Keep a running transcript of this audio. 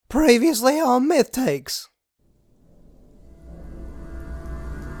Previously on Myth Takes.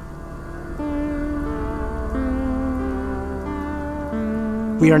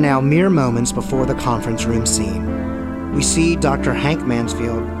 We are now mere moments before the conference room scene. We see Dr. Hank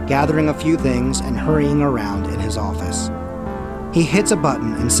Mansfield gathering a few things and hurrying around in his office. He hits a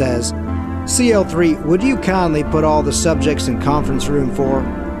button and says, "CL3, would you kindly put all the subjects in conference room 4?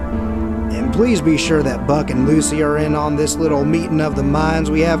 And please be sure that Buck and Lucy are in on this little meeting of the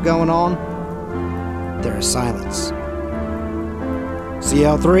minds we have going on." There is silence.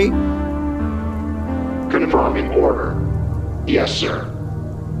 CL3? Confirming order. Yes, sir.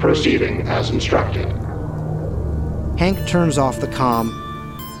 Proceeding as instructed. Hank turns off the comm,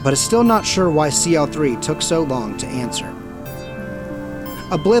 but is still not sure why CL3 took so long to answer.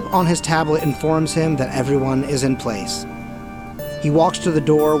 A blip on his tablet informs him that everyone is in place. He walks to the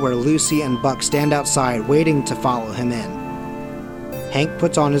door where Lucy and Buck stand outside waiting to follow him in. Hank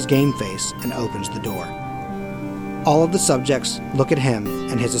puts on his game face and opens the door. All of the subjects look at him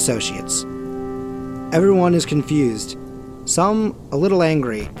and his associates. Everyone is confused, some a little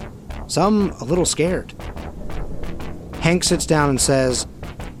angry, some a little scared. Hank sits down and says,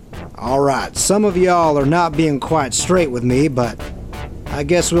 "All right, some of y'all are not being quite straight with me, but I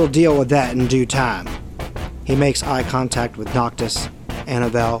guess we'll deal with that in due time." He makes eye contact with Noctis,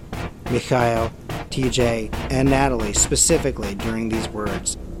 Annabelle, Mikhail, TJ, and Natalie specifically during these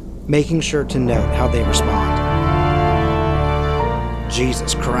words, making sure to note how they respond.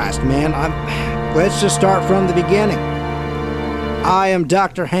 Jesus Christ, man, let's just start from the beginning. I am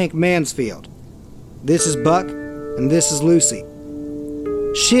Dr. Hank Mansfield. This is Buck, and this is Lucy.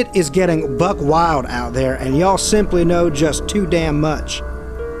 Shit is getting buck wild out there, and y'all simply know just too damn much.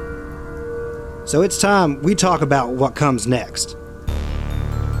 So it's time we talk about what comes next.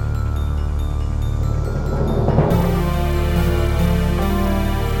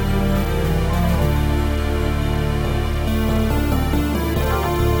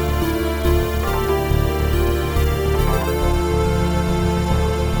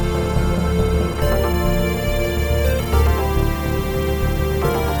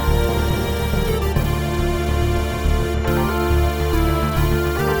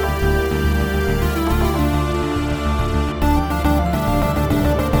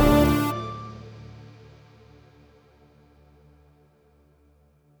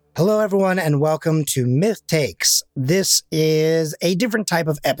 Hello, everyone, and welcome to Myth Takes. This is a different type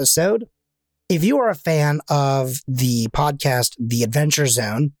of episode. If you are a fan of the podcast, The Adventure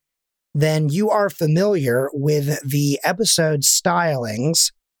Zone, then you are familiar with the episode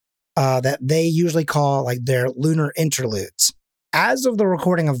stylings that they usually call like their lunar interludes. As of the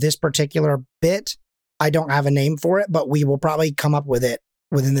recording of this particular bit, I don't have a name for it, but we will probably come up with it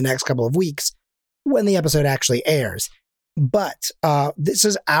within the next couple of weeks when the episode actually airs. But this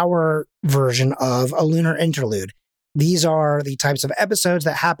is our version of a lunar interlude. These are the types of episodes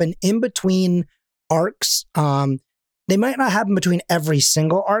that happen in between arcs. They might not happen between every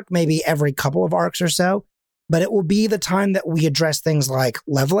single arc, maybe every couple of arcs or so, but it will be the time that we address things like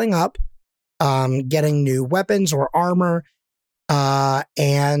leveling up, getting new weapons or armor,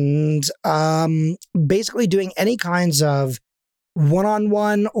 and basically doing any kinds of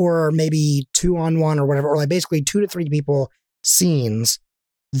one-on-one or maybe two-on-one or whatever, or like basically 2 to 3 people scenes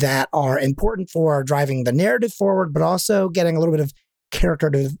that are important for driving the narrative forward, but also getting a little bit of character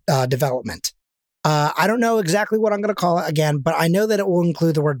development. I don't know exactly what I'm going to call it again, but I know that it will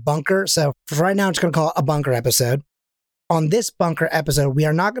include the word bunker. So for right now, I'm just going to call it a bunker episode. On this bunker episode, we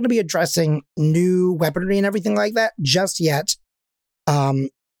are not going to be addressing new weaponry and everything like that just yet.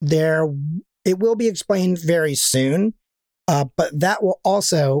 It will be explained very soon. But that will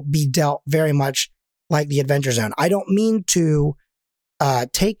also be dealt very much like the Adventure Zone. I don't mean to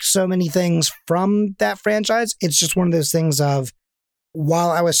take so many things from that franchise. It's just one of those things of, while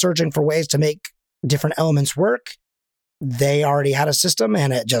I was searching for ways to make different elements work, they already had a system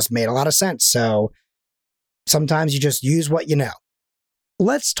and it just made a lot of sense. So sometimes you just use what you know.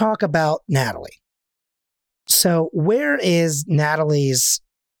 Let's talk about Natalie. So where is Natalie's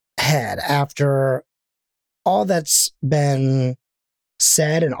head after all that's been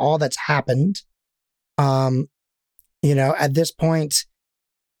said and all that's happened? At this point,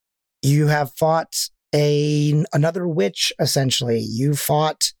 you have fought another witch, essentially. You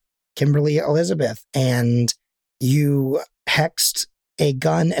fought Kimberly Elizabeth, and you hexed a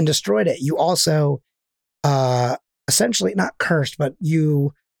gun and destroyed it. You also, essentially, not cursed, but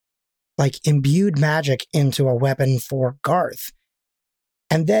you, imbued magic into a weapon for Garth.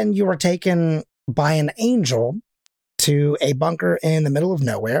 And then you were taken by an angel to a bunker in the middle of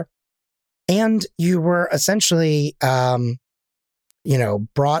nowhere, and you were essentially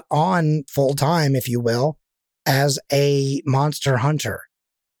brought on full time, if you will, as a monster hunter.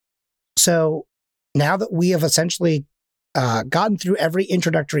 So now that we have essentially gotten through every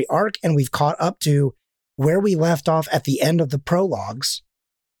introductory arc and we've caught up to where we left off at the end of the prologues,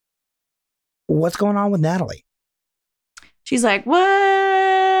 what's going on with Natalie? She's like,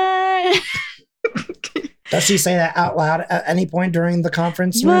 what? Does she say that out loud at any point during the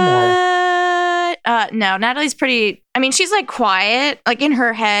conference room? No, Natalie's pretty, she's like quiet, like in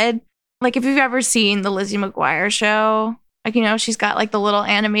her head. Like if you've ever seen the Lizzie McGuire show, like, she's got like the little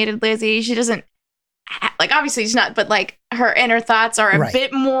animated Lizzie. She doesn't, like obviously she's not, but like her inner thoughts are a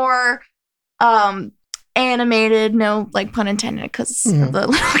bit more animated, no like pun intended because of the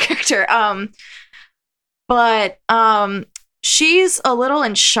little character. But she's a little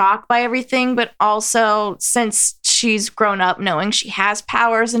in shock by everything, but also since she's grown up knowing she has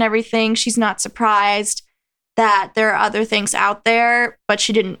powers and everything, she's not surprised that there are other things out there, but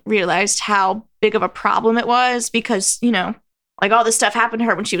she didn't realize how big of a problem it was because, like all this stuff happened to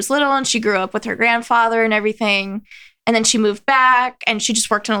her when she was little and she grew up with her grandfather and everything. And then she moved back and she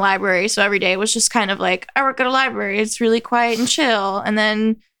just worked in a library. So every day was just kind of like, I work at a library. It's really quiet and chill. And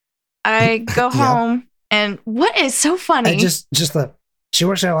then I go home. And what is so funny? She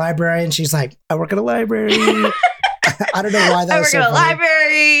works at a library and she's like, I work at a library. I don't know why that was so funny. I work at a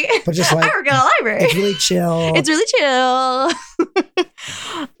library. But just like, I work at a library. It's really chill. It's really chill.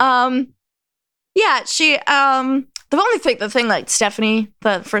 Yeah, she, the thing like Stephanie,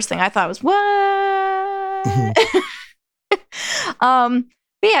 the first thing I thought was, what? But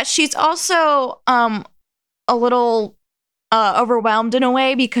yeah, she's also, a little overwhelmed in a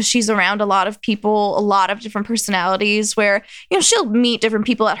way because she's around a lot of people, a lot of different personalities where, she'll meet different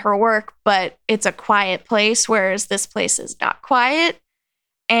people at her work, but it's a quiet place, whereas this place is not quiet.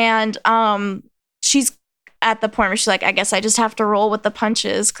 And she's at the point where she's like, I guess I just have to roll with the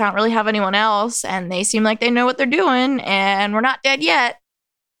punches. 'Cause I don't really have anyone else. And they seem like they know what they're doing and we're not dead yet.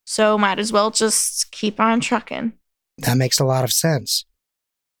 So might as well just keep on trucking. That makes a lot of sense.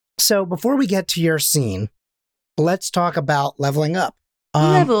 So before we get to your scene, let's talk about leveling up.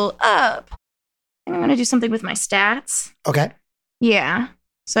 Level up. I'm going to do something with my stats. Okay. Yeah.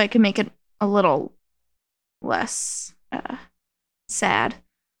 So I can make it a little less sad.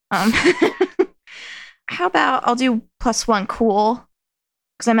 How about I'll do +1 cool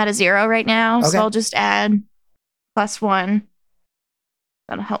because I'm at a 0 right now. Okay. So I'll just add +1.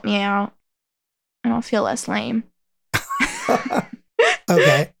 That'll help me out. And I'll feel less lame.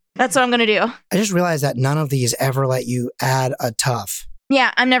 Okay. That's what I'm going to do. I just realized that none of these ever let you add a tough.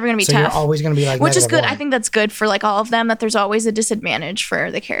 Yeah, I'm never going to be tough. So you're always going to be like which is good. 1. I think that's good for like all of them, that there's always a disadvantage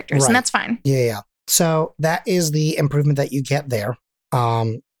for the characters. Right. And that's fine. Yeah. So that is the improvement that you get there.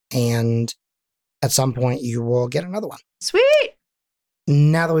 And at some point you will get another one. Sweet.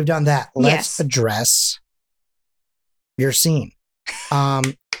 Now that we've done that, let's address your scene.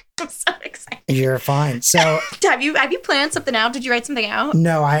 I'm so excited. You're fine. So have you planned something out? Did you write something out?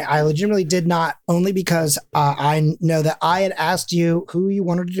 No, I legitimately did not, only because I know that I had asked you who you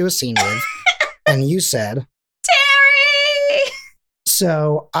wanted to do a scene with, and you said Terry.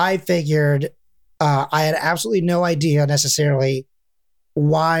 So I figured I had absolutely no idea necessarily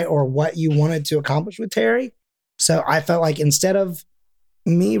why or what you wanted to accomplish with Terry. So I felt like instead of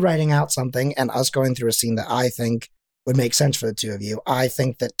me writing out something and us going through a scene that I think would make sense for the two of you, I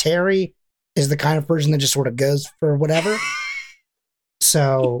think that Terry is the kind of person that just sort of goes for whatever.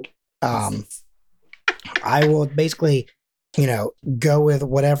 So I will basically, go with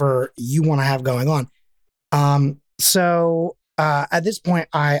whatever you want to have going on. So at this point,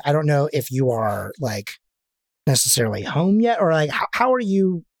 I don't know if you are like necessarily home yet, or like how are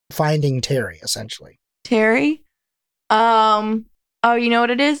you finding Terry essentially? Terry? Oh, you know what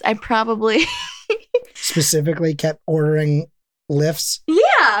it is? I probably specifically kept ordering lifts.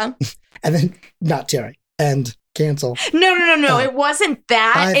 Yeah. And then not Terry and cancel. No. It wasn't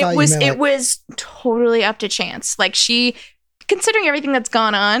that. It was totally up to chance. Like she, considering everything that's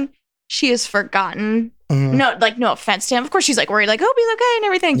gone on, she has forgotten. Mm-hmm. No offense to him. Of course she's like worried, like, hope he's okay and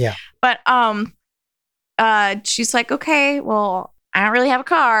everything. Yeah. But she's like, okay, well, I don't really have a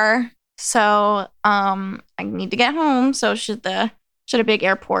car. So I need to get home. So should a big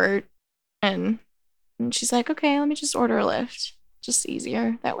airport. And she's like, okay, let me just order a Lyft. Just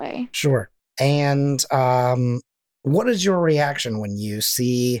easier that way. Sure. And what is your reaction when you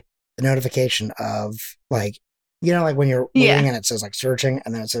see the notification of like, like when you're waiting and it says like searching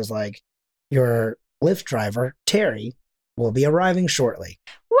and then it says like your Lyft driver, Terry, will be arriving shortly.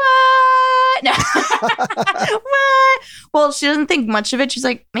 What? No. What? Well, she doesn't think much of it. She's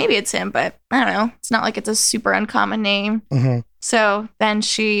like, maybe it's him, but I don't know. It's not like it's a super uncommon name. Mm-hmm. So then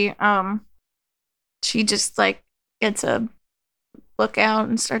she just like gets a book out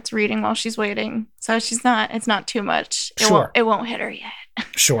and starts reading while she's waiting. So it's not too much. It won't hit her yet.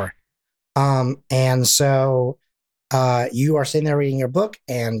 Sure. And so you are sitting there reading your book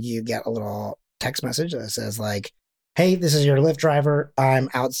and you get a little text message that says like, hey, this is your Lyft driver. I'm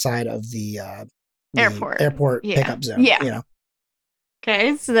outside of the airport pickup zone. Yeah. You know.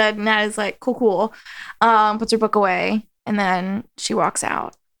 Okay, so then Nat is like, cool. Puts her book away, and then she walks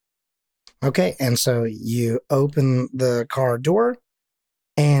out. Okay, and so you open the car door,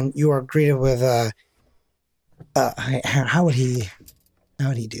 and you are greeted with how would he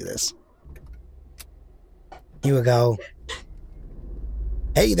do this? He would go,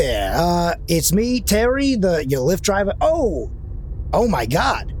 hey there, it's me, Terry, your Lyft driver. Oh my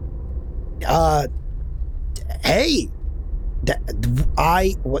God. Hey,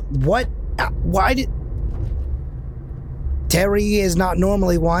 why did Terry is not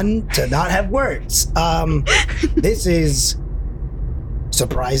normally one to not have words. This is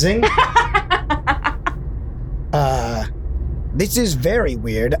surprising. This is very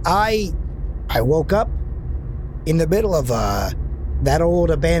weird. I woke up in the middle of that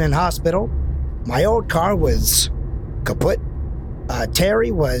old abandoned hospital. My old car was kaput. Terry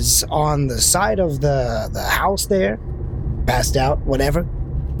was on the side of the house there, passed out, whatever.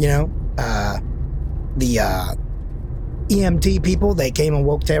 You know, the EMT people, they came and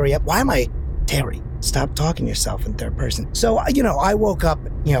woke Terry up. Why am I Terry? Stop talking to yourself in third person. So, I woke up,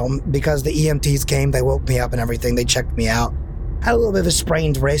 because the EMTs came, they woke me up and everything. They checked me out. Had a little bit of a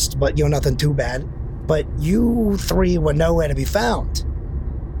sprained wrist, but, nothing too bad. But you three were nowhere to be found.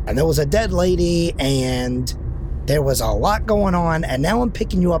 And there was a dead lady, and there was a lot going on, and now I'm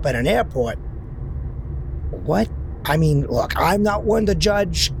picking you up at an airport. What? I mean, look, I'm not one to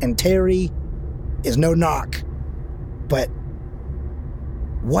judge, and Terry is no knock. But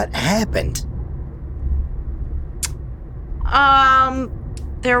what happened?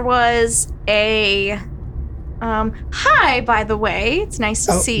 There was a hi, by the way. It's nice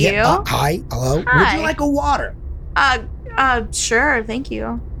to see you. Hi, hello. Hi. Would you like a water? Sure, thank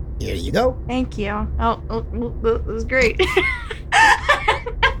you. Here you go. Thank you. Oh, that was great.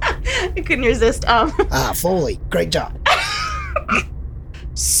 I couldn't resist. Foley, great job.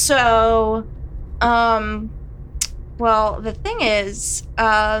 So, well, the thing is,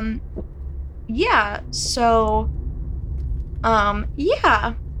 yeah, it's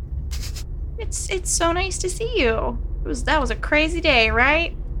so nice to see you. That was a crazy day,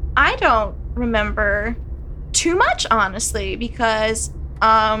 right? I don't remember too much, honestly, because,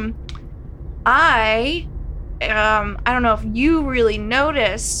 I don't know if you really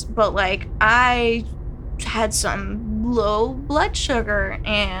noticed, but, like, I had some low blood sugar,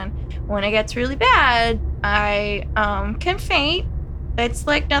 and when it gets really bad, I, can faint. It's,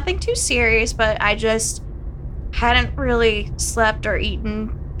 like, nothing too serious, but I just hadn't really slept or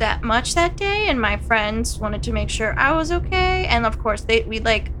eaten that much that day, and my friends wanted to make sure I was okay, and of course,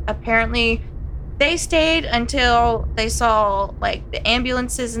 apparently, they stayed until they saw, like, the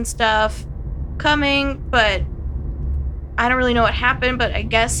ambulances and stuff coming, but I don't really know what happened, but I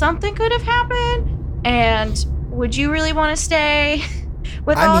guess something could have happened. And would you really want to stay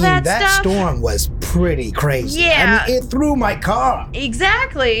with all that stuff? That storm was pretty crazy. Yeah. I mean, it threw my car.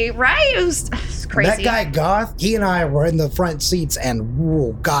 Exactly, right? It was crazy. That guy Garth, he and I were in the front seats, and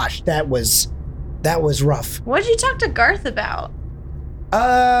oh gosh, that was rough. What did you talk to Garth about?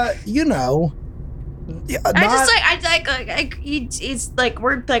 He's like,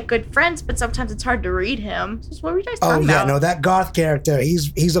 we're like good friends, but sometimes it's hard to read him. So what were you guys talking about? Oh yeah, no, that Garth character,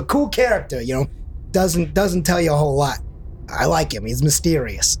 he's a cool character, doesn't tell you a whole lot. I like him. He's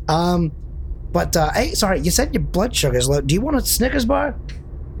mysterious. But hey, sorry, you said your blood sugar's low. Do you want a Snickers bar?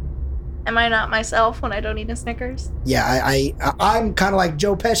 Am I not myself when I don't eat a Snickers? Yeah, I'm kind of like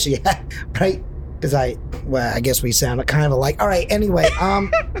Joe Pesci, right? Because I guess we sound kind of alike. All right, anyway,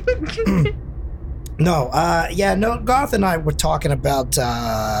 no, Garth and I were talking about,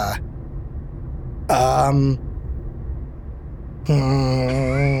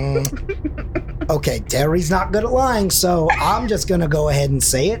 okay, Terry's not good at lying, so I'm just gonna go ahead and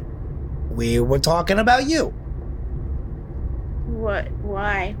say it. We were talking about you. What?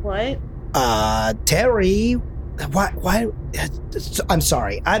 Why? What? Terry, why? I'm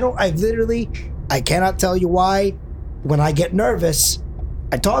sorry. I cannot tell you why. When I get nervous,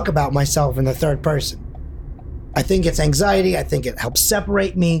 I talk about myself in the third person. I think it's anxiety. I think it helps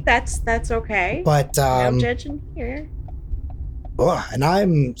separate me. That's okay. But no judging here. Oh, and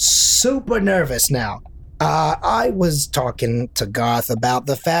I'm super nervous now. I was talking to Garth about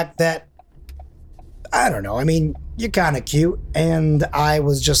the fact that, I don't know, I mean, you're kind of cute. And I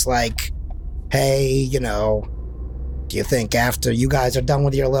was just like, hey, you know, do you think after you guys are done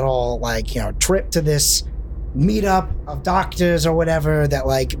with your little, like, you know, trip to this meetup of doctors or whatever, that,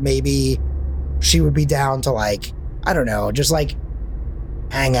 like, maybe she would be down to, like, I don't know, just, like,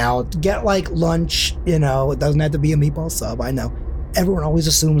 hang out, get, like, lunch, you know, it doesn't have to be a meatball sub, I know. Everyone always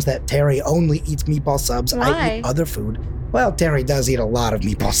assumes that Terry only eats meatball subs. Why? I eat other food. Well, Terry does eat a lot of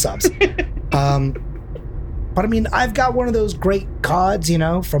meatball subs. But I mean, I've got one of those great cards, you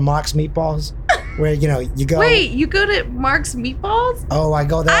know, from Mark's Meatballs, where, you know, you go. Wait, you go to Mark's Meatballs? Oh, I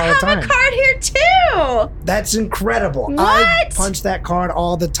go there all the time. I have a card here too. That's incredible. What? I punch that card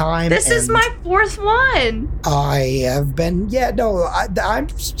all the time. This is my 4th one. I have been,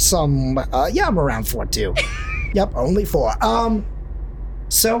 I'm around 4 too. Yep, only 4.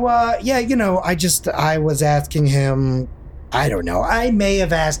 Yeah, you know, I was asking him, I don't know, I may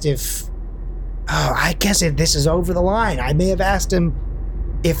have asked if, I guess if this is over the line, I may have asked him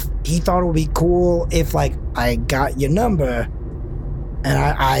if he thought it would be cool if, like, I got your number, and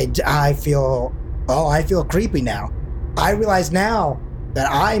I feel creepy now. I realize now that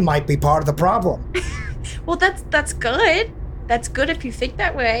I might be part of the problem. Well, that's good. That's good if you think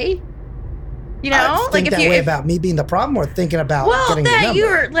that way. You know, think that way about me being the problem, or thinking about getting the number? Well, that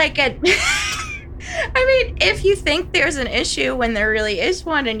you're like a. I mean, if you think there's an issue when there really is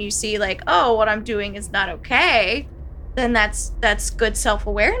one, and you see like, oh, what I'm doing is not okay, then that's good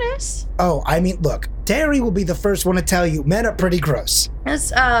self-awareness. Oh, I mean, look, Terry will be the first one to tell you men are pretty gross.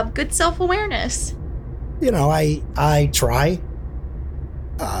 That's good self-awareness. You know, I try.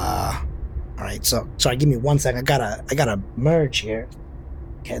 All right, so sorry, give me 1 second. I gotta merge here.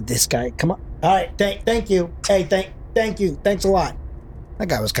 Okay, this guy, come on. All right, thank you. Hey, thank you. Thanks a lot. That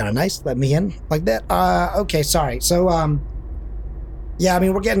guy was kind of nice. Let me in like that. Okay, sorry. So, yeah, I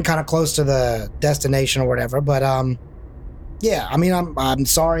mean, we're getting kind of close to the destination or whatever, but, yeah, I mean, I'm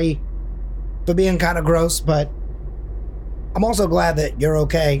sorry for being kind of gross, but I'm also glad that you're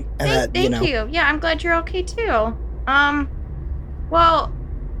okay. And Thank you. Yeah, I'm glad you're okay too. Well,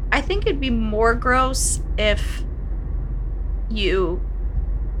 I think it'd be more gross if you,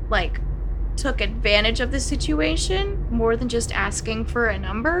 like, took advantage of the situation more than just asking for a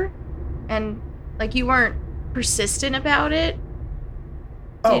number, and like you weren't persistent about it.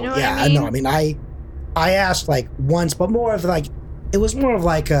 Do you know what I mean? No, I mean, I asked like once, but more of like, it was more of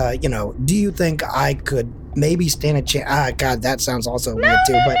like, you know, do you think I could maybe stand a chance? God, that sounds also weird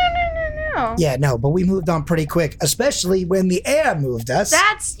too. No. Yeah, no, but we moved on pretty quick, especially when the air moved us.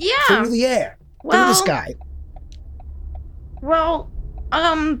 That's, yeah. Through the air, through the sky. Well,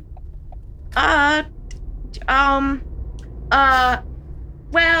 I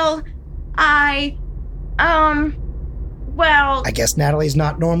guess Natalie's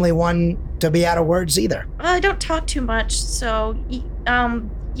not normally one to be out of words either. I don't talk too much, so,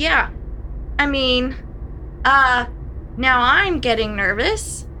 yeah. I mean, now I'm getting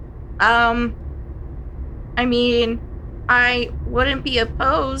nervous. I mean, I wouldn't be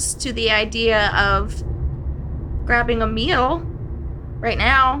opposed to the idea of grabbing a meal right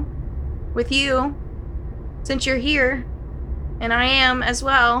now with you, since you're here, and I am as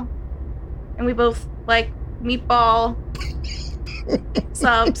well, and we both like meatball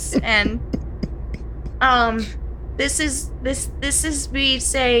subs, and this is me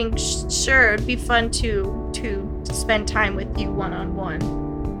saying sure, it'd be fun to spend time with you one-on-one.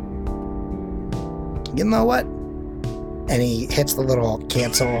 You know what? And he hits the little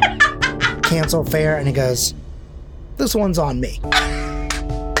cancel fare, and he goes, this one's on me.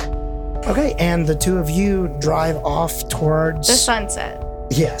 Okay, and the two of you drive off towards the sunset.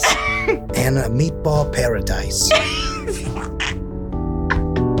 Yes. And a meatball paradise.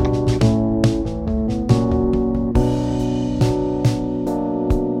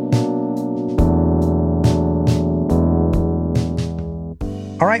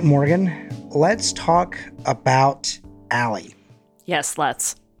 All right, Morgan, let's talk about Allie. Yes,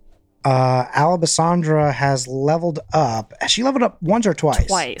 let's. Alabasandra has leveled up. Has she leveled up once or twice?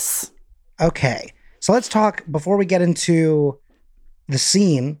 Twice. Okay. So let's talk, before we get into the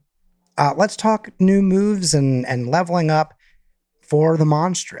scene, let's talk new moves and leveling up for the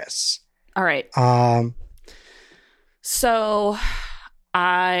monstrous. All right. So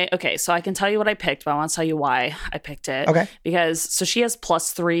I can tell you what I picked, but I want to tell you why I picked it. Okay. Because so she has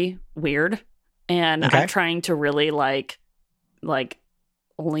 +3 weird, and okay. I'm trying to really like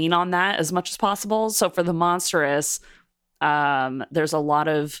lean on that as much as possible. So for the monstrous, there's a lot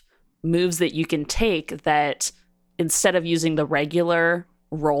of moves that you can take that instead of using the regular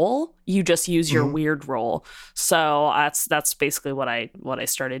roll. You just use your weird roll. So that's basically what I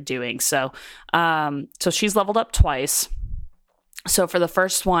started doing. So she's leveled up twice. So for the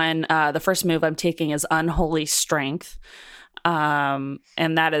first one, the first move I'm taking is Unholy Strength. And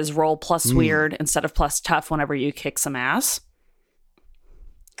that is roll plus weird instead of plus tough whenever you kick some ass.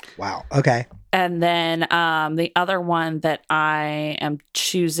 Wow. Okay. And then the other one that I am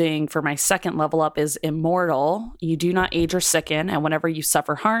choosing for my second level up is Immortal. You do not age or sicken, and whenever you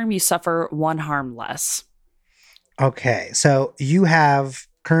suffer harm, you suffer 1 harm less. Okay. So you have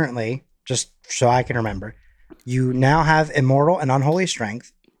currently, just so I can remember, you now have Immortal and Unholy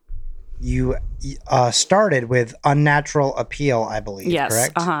Strength. You started with Unnatural Appeal, I believe. Yes.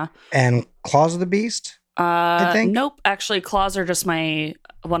 Correct? Uh-huh. And Claws of the Beast? I think? Nope. Actually, claws are just one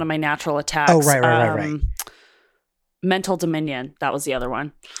of my natural attacks. Oh, right. Mental Dominion. That was the other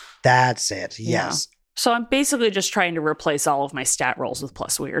one. That's it. Yes. Yeah. So I'm basically just trying to replace all of my stat rolls with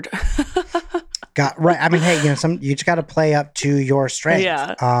plus weird. Right. I mean, hey, you just got to play up to your strength.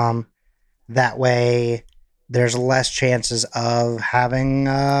 Yeah. That way, there's less chances of having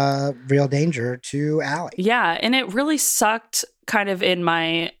real danger to Allie. Yeah, and it really sucked kind of in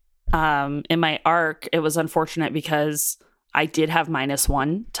my arc. It was unfortunate because I did have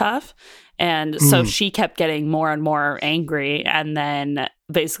 -1 tough. And so she kept getting more and more angry, and then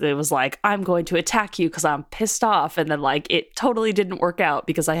basically was like, I'm going to attack you because I'm pissed off. And then like it totally didn't work out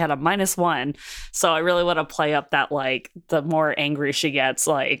because I had a -1. So I really want to play up that like the more angry she gets,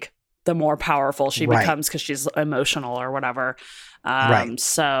 like the more powerful she becomes because she's emotional or whatever.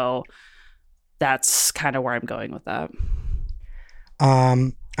 So that's kind of where I'm going with that.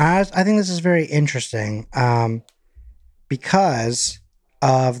 I think this is very interesting because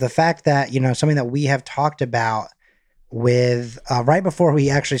of the fact that, something that we have talked about with right before we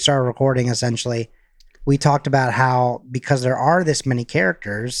actually started recording, essentially, we talked about how because there are this many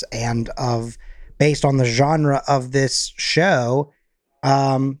characters and based on the genre of this show,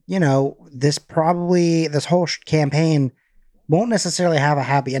 this whole campaign won't necessarily have a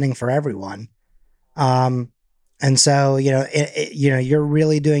happy ending for everyone. And so, you're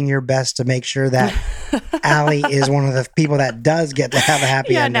really doing your best to make sure that Allie is one of the people that does get to have a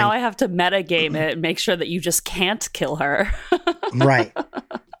happy ending. Yeah, now I have to metagame it and make sure that you just can't kill her. Right.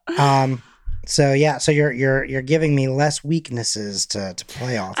 So you're giving me less weaknesses to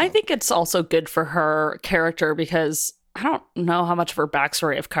play off. I think it's also good for her character because I don't know how much of her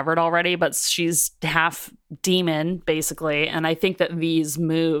backstory I've covered already, but she's half demon, basically. And I think that these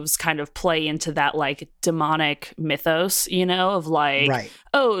moves kind of play into that like demonic mythos, of like,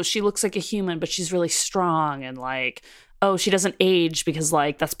 oh, she looks like a human, but she's really strong. And like, oh, she doesn't age because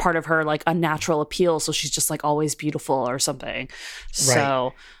like that's part of her like unnatural appeal. So she's just like always beautiful or something. Right.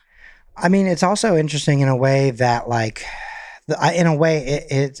 So, I mean, it's also interesting in a way that like,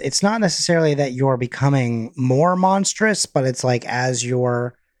 it's not necessarily that you're becoming more monstrous, but it's like as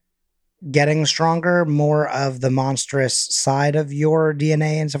you're getting stronger, more of the monstrous side of your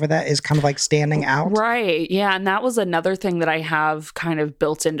DNA and stuff like that is kind of like standing out. Right. Yeah. And that was another thing that I have kind of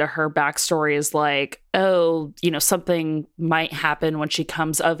built into her backstory is like, oh, something might happen when she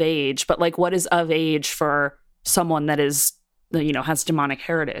comes of age, but like what is of age for someone that is has demonic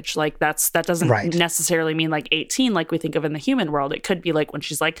heritage? Like that doesn't necessarily mean like 18 like we think of in the human world. It could be like when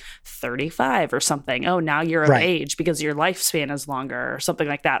she's like 35 or something. Oh, now you're of age because your lifespan is longer or something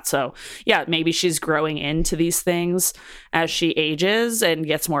like that. So yeah, maybe she's growing into these things as she ages and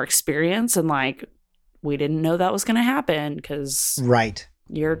gets more experience, and like we didn't know that was going to happen because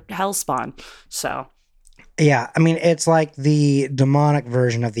you're Hellspawn. So yeah, I mean, it's like the demonic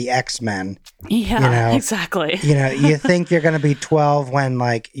version of the X-Men. Yeah, exactly. You think you're going to be 12 when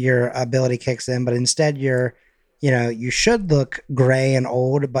like your ability kicks in, but instead you should look gray and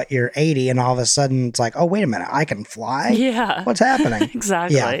old, but you're 80 and all of a sudden it's like, oh, wait a minute, I can fly? Yeah. What's happening?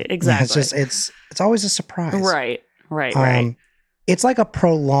 Exactly. It's just, it's always a surprise. Right. It's like a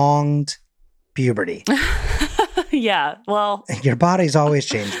prolonged puberty. Yeah, well. Your body's always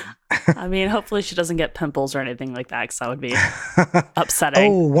changing. I mean, hopefully she doesn't get pimples or anything like that because that would be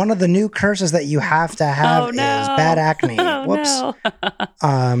upsetting. Oh, one of the new curses that you have to have is bad acne. Whoops.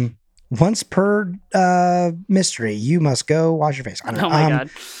 No. Once per mystery, you must go wash your face. I don't know. Oh my God.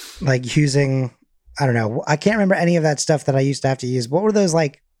 Like using, I don't know. I can't remember any of that stuff that I used to have to use. What were those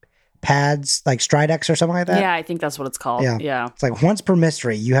like pads, like Stridex or something like that? Yeah, I think that's what it's called. Yeah. It's like once per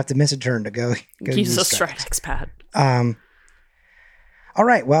mystery, you have to miss a turn to go use a Stridex pad. All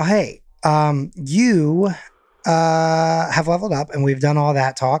right. Well, hey, you have leveled up and we've done all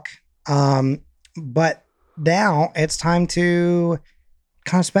that talk. But now it's time to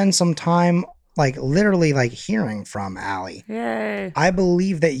kind of spend some time like literally like hearing from Allie. Yay. I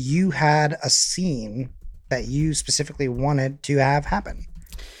believe that you had a scene that you specifically wanted to have happen.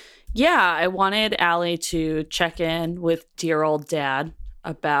 Yeah, I wanted Allie to check in with dear old dad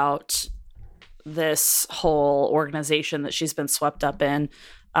about this whole organization that she's been swept up in,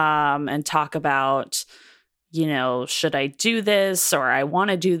 and talk about, should I do this, or I want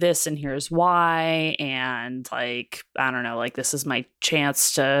to do this and here's why, and like, I don't know, like this is my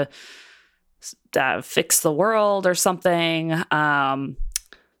chance to fix the world or something.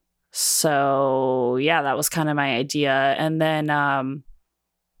 So yeah, that was kind of my idea. And then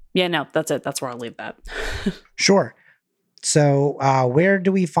yeah, no, that's it. That's where I'll leave that. Sure. So where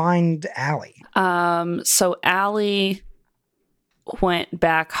do we find Allie? So Allie went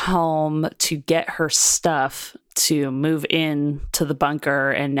back home to get her stuff to move in to the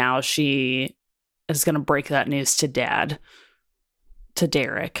bunker, and now she is going to break that news to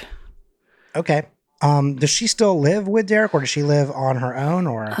Derek. Okay. Does she still live with Derek, or does she live on her own,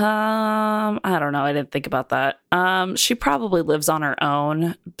 or? I don't know. I didn't think about that. She probably lives on her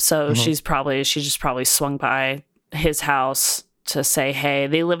own. So she just probably swung by his house to say, hey.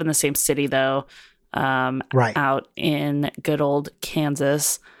 They live in the same city though. Right. Out in good old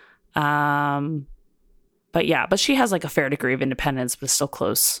Kansas. But she has like a fair degree of independence, but still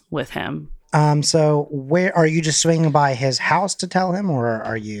close with him. So where are you, just swinging by his house to tell him, or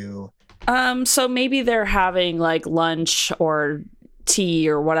are you? So maybe they're having like lunch or tea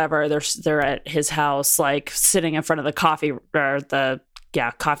or whatever. They're at his house, like sitting in front of the coffee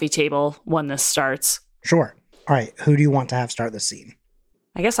table when this starts. Sure. All right. Who do you want to have start the scene?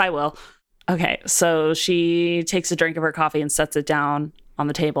 I guess I will. Okay. So she takes a drink of her coffee and sets it down on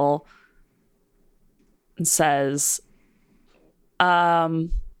the table and says,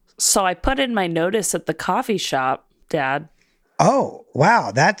 so I put in my notice at the coffee shop, Dad. Oh,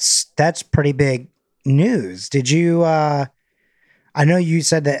 wow. That's pretty big news. Did you, I know you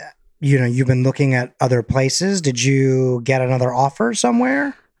said that, you've been looking at other places. Did you get another offer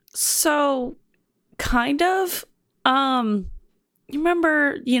somewhere? So kind of, you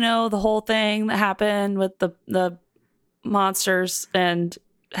remember, the whole thing that happened with the monsters and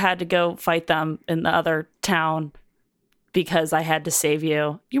had to go fight them in the other town because I had to save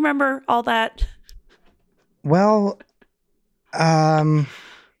you. You remember all that? Well,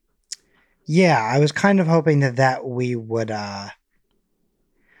 yeah, I was kind of hoping that we would,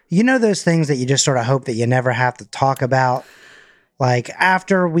 those things that you just sort of hope that you never have to talk about. Like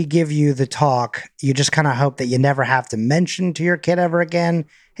after we give you the talk, you just kind of hope that you never have to mention to your kid ever again,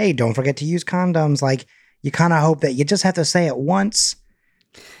 hey, don't forget to use condoms. Like you kind of hope that you just have to say it once.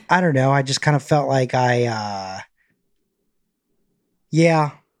 I don't know. I just kind of felt like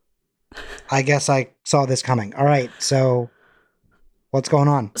yeah, I guess I saw this coming. All right. So what's going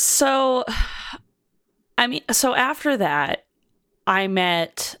on? So after that, I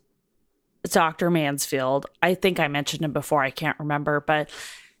met Dr. Mansfield. I think I mentioned him before. I can't remember, but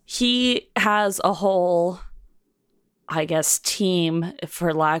he has a whole, I guess, team,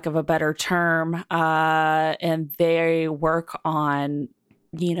 for lack of a better term, and they work on,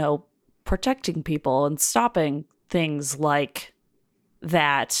 protecting people and stopping things like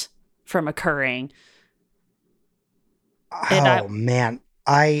that from occurring. Oh, man.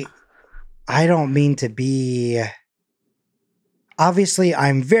 I don't mean to be... Obviously,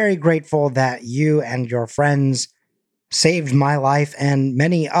 I'm very grateful that you and your friends saved my life and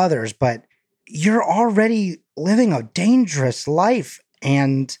many others, but you're already living a dangerous life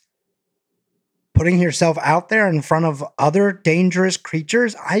and putting yourself out there in front of other dangerous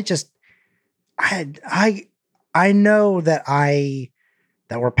creatures. I know that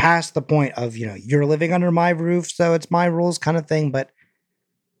we're past the point of, you're living under my roof, so it's my rules kind of thing, but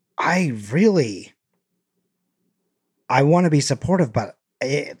I want to be supportive, but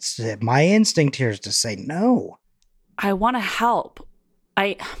it's my instinct here is to say no. I want to help.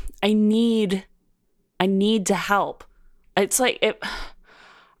 I need to help. It's like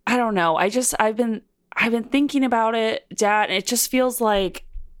I don't know. I've been thinking about it, Dad, and it just feels like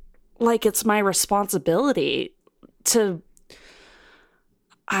it's my responsibility to,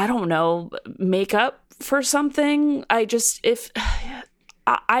 I don't know, make up for something. I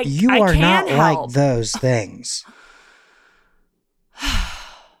are not help. Like those things.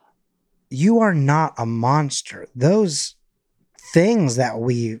 You are not a monster. Those things that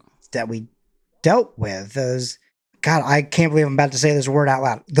we dealt with, those, God, I can't believe I'm about to say this word out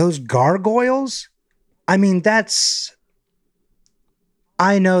loud. Those gargoyles? I mean,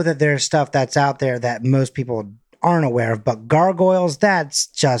 I know that there's stuff that's out there that most people aren't aware of, but gargoyles, that's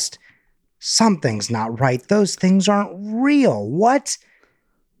just, something's not right. Those things aren't real. What?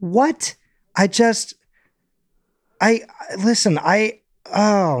 listen,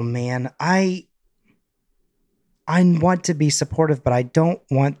 oh man, I want to be supportive, but I don't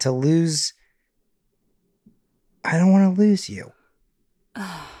want to lose you.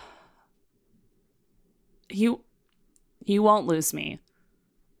 You won't lose me.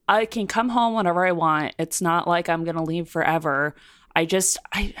 I can come home whenever I want. It's not like I'm going to leave forever. I just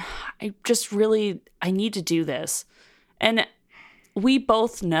really need to do this. And we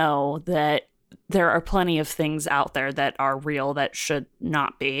both know that there are plenty of things out there that are real that should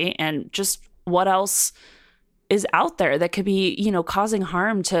not be. And just what else is out there that could be, causing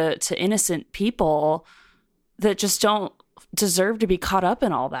harm to innocent people that just don't deserve to be caught up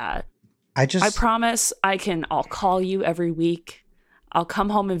in all that. I promise I'll call you every week. I'll come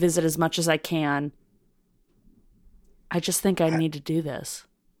home and visit as much as I can. I just think I need to do this.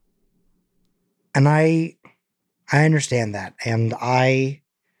 And I understand that. And I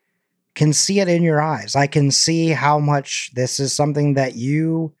can see it in your eyes. I can see how much this is something that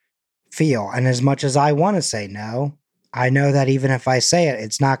you feel. And as much as I want to say no, I know that even if I say it,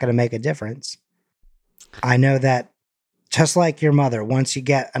 it's not going to make a difference. I know that just like your mother, once you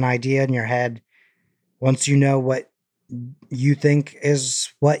get an idea in your head, once you know what you think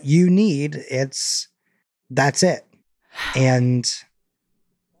is what you need, that's it. And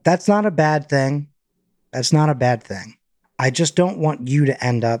that's not a bad thing. That's not a bad thing. I just don't want you to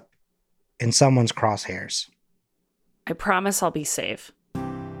end up in someone's crosshairs. I promise I'll be safe.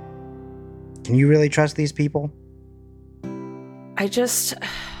 Can you really trust these people?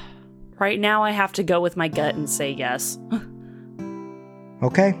 Right now I have to go with my gut and say yes.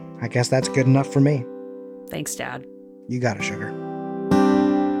 Okay, I guess that's good enough for me. Thanks, Dad. You got it, sugar.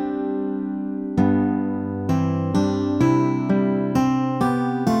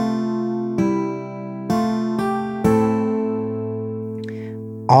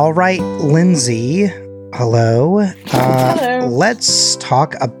 All right, Lindsay. Hello. Hello. Let's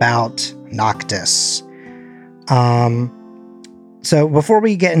talk about Noctis. So before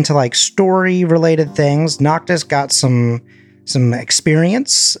we get into like story related things, Noctis got some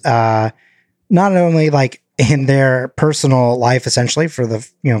experience, not only like in their personal life, essentially for the,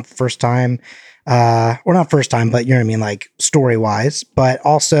 first time, or not first time, but like story wise, but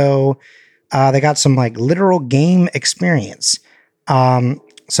also, they got some like literal game experience.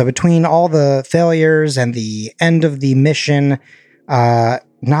 So between all the failures and the end of the mission,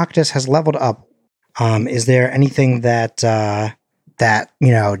 Noctis has leveled up. Is there anything that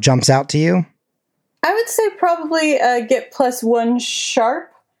jumps out to you? I would say probably get +1 sharp,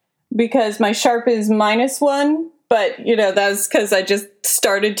 because my sharp is -1, but that's because I just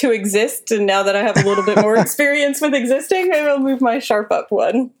started to exist, and now that I have a little bit more experience with existing, I will move my sharp up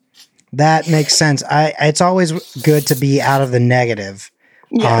 1. That makes sense. It's always good to be out of the negative.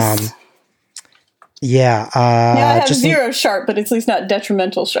 Yes. Yeah. I have 0 sharp, but it's at least not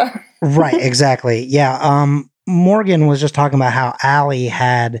detrimental sharp. Right, exactly. Yeah. Morgan was just talking about how Allie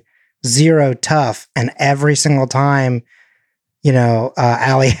had 0 tough, and every single time,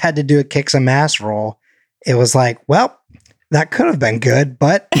 Allie had to do a kick some ass roll, it was like, well, that could have been good,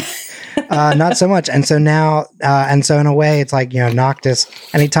 but not so much. And so now, in a way, it's like, Noctis,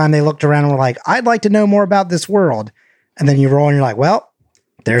 anytime they looked around and were like, I'd like to know more about this world. And then you roll and you're like, well,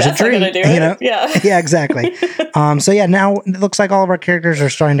 there's That's a tree. not gonna do it. Yeah. Yeah, exactly. So yeah, now it looks like all of our characters are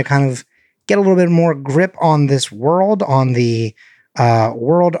starting to kind of get a little bit more grip on this world, on the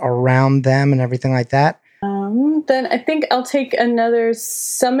world around them and everything like that. Then I think I'll take another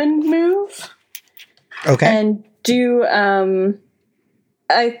summon move. Okay. And do,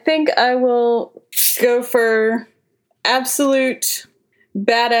 I think I will go for absolute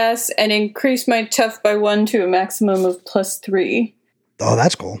badass and increase my tough by 1 to a maximum of +3. Oh,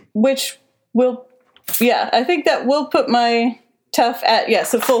 that's cool. Which will, I think that will put my tough at,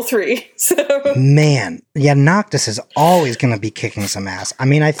 a full 3. So man, yeah, Noctis is always going to be kicking some ass. I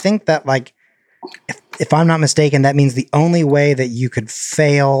mean, I think that like, if I'm not mistaken, that means the only way that you could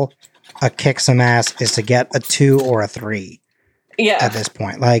fail a kick some ass is to get a 2 or a 3. Yeah. At this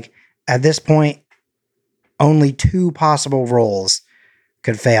point, at this point, only 2 possible rolls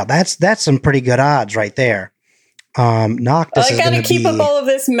could fail. That's some pretty good odds right there. Noctis is going to keep up all of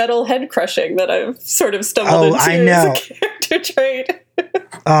this metal head crushing that I've sort of stumbled into I know. as a character trait.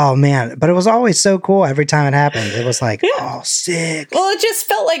 Oh man, but it was always so cool every time it happened. It was like, oh, sick. Well, it just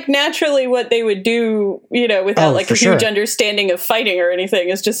felt like naturally what they would do, without a huge understanding of fighting or anything.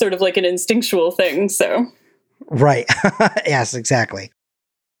 It's just sort of like an instinctual thing. So, right. Yes, exactly.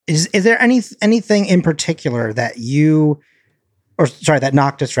 Is there anything in particular that that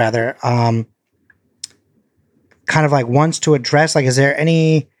Noctis rather, kind of like wants to address? Like, is there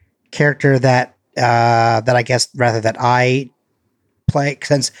any character that I guess rather that I play,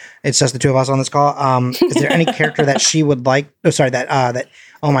 since it's just the two of us on this call, is there any character that she would like?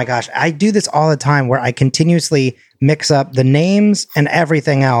 Oh my gosh, I do this all the time where I continuously mix up the names and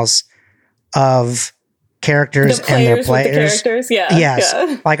everything else of characters and their players. With the characters, yeah. Yes.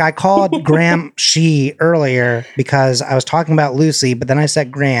 Yeah. Like I called Graham she earlier because I was talking about Lucy, but then I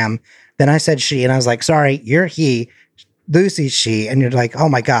said Graham, then I said she, and I was like, sorry, you're he, Lucy's she. And you're like, oh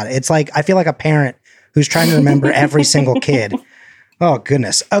my God. It's like, I feel like a parent who's trying to remember every single kid. Oh,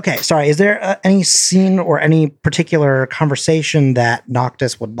 goodness. Okay, sorry. Is there any scene or any particular conversation that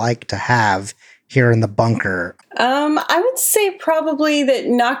Noctis would like to have here in the bunker? I would say probably that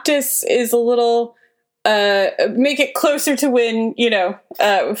Noctis is a little make it closer to when,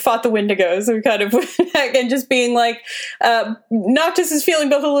 fought the Wendigos. We kind of went back and just being like, Noctis is feeling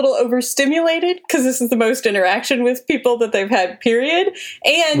both a little overstimulated because this is the most interaction with people that they've had, period,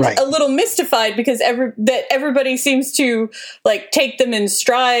 and a little mystified because everybody seems to like take them in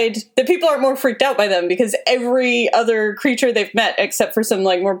stride. That people aren't more freaked out by them because every other creature they've met, except for some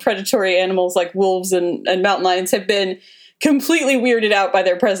like more predatory animals like wolves and mountain lions, have been completely weirded out by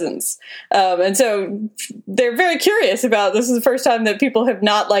their presence. And so they're very curious about, this is the first time that people have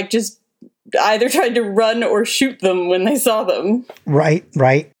not like just either tried to run or shoot them when they saw them. Right.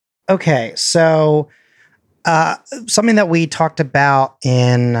 Okay. So something that we talked about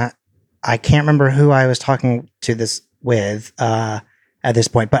in, I can't remember who I was talking to this with at this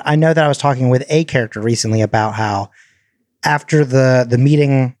point, but I know that I was talking with a character recently about how after the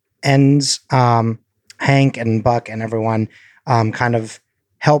meeting ends, Hank and Buck and everyone kind of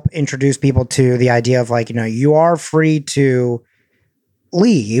help introduce people to the idea of like, you are free to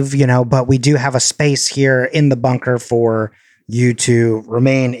leave, but we do have a space here in the bunker for you to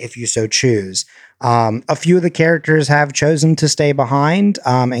remain if you so choose. A few of the characters have chosen to stay behind,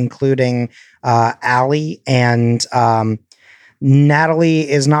 including Allie, and Natalie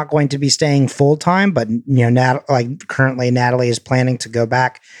is not going to be staying full time, but currently Natalie is planning to go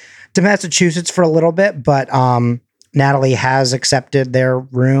back to Massachusetts for a little bit, but Natalie has accepted their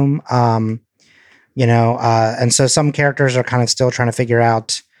room, and so some characters are kind of still trying to figure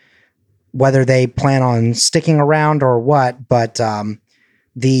out whether they plan on sticking around or what, but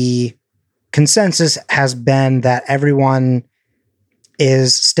the consensus has been that everyone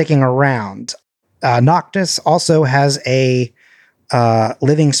is sticking around. Noctis also has a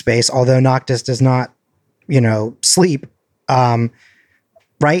living space, although Noctis does not, sleep.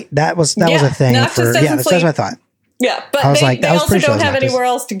 Right? That was a thing. That's what I thought. Yeah, but they also don't have anywhere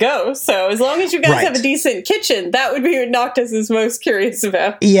else to go. So as long as you guys have a decent kitchen, that would be what Noctis is most curious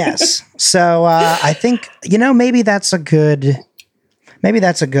about. Yes. So I think, maybe that's a good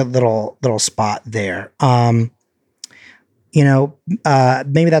little spot there.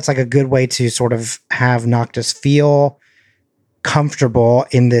 Maybe that's like a good way to sort of have Noctis feel comfortable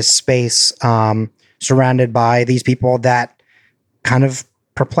in this space, surrounded by these people that kind of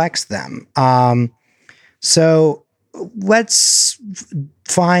perplex them. So let's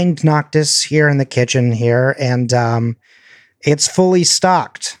find Noctis here in the kitchen here, and it's fully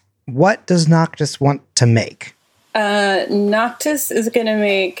stocked. What does Noctis want to make? Noctis is going to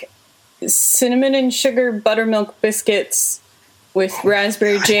make cinnamon and sugar buttermilk biscuits with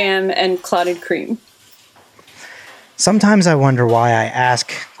raspberry jam and clotted cream. Sometimes I wonder why I ask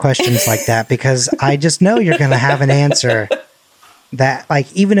questions like that, because I just know you're going to have an answer that, like,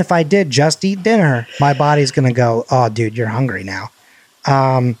 even if I did just eat dinner, my body's going to go, oh, dude, you're hungry now.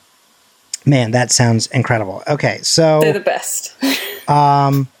 Man, that sounds incredible. Okay, so... They're the best.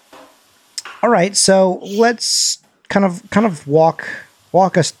 All right, so let's kind of walk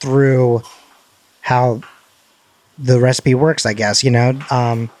us through how the recipe works, I guess,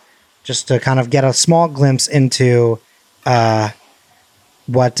 just to kind of get a small glimpse into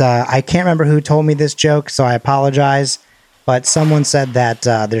what I can't remember who told me this joke, so I apologize. But someone said that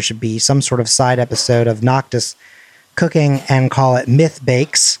there should be some sort of side episode of Noctis cooking and call it Myth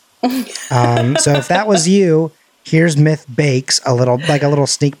Bakes. So if that was you, here's Myth Bakes, a little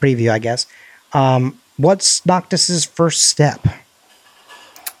sneak preview, I guess. What's Noctis's first step?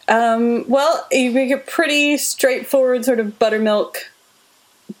 Well, you make a pretty straightforward sort of buttermilk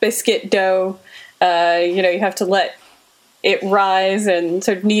biscuit dough. You have to let it rise and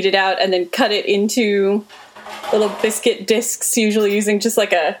sort of knead it out and then cut it into little biscuit discs, usually using just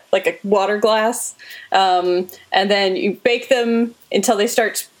like a water glass. And then you bake them until they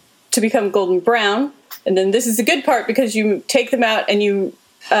start to become golden brown. And then this is the good part because you take them out and you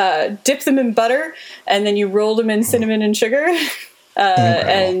dip them in butter and then you roll them in cinnamon and sugar.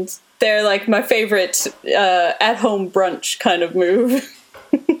 And they're like my favorite at-home brunch kind of move.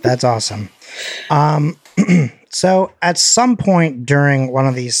 That's awesome. So at some point during one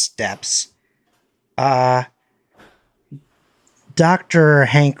of these steps, Dr.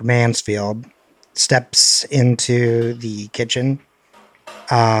 Hank Mansfield steps into the kitchen,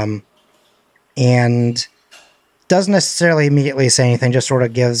 and doesn't necessarily immediately say anything, just sort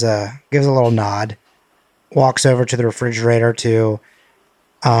of gives a little nod, walks over to the refrigerator to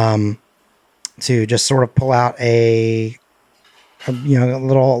just sort of pull out a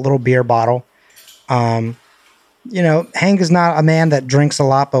little beer bottle. Hank is not a man that drinks a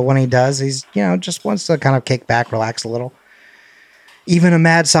lot, but when he does, he's, just wants to kind of kick back, relax a little. Even a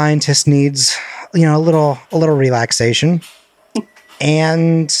mad scientist needs, a little relaxation.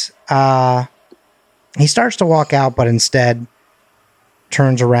 And he starts to walk out, but instead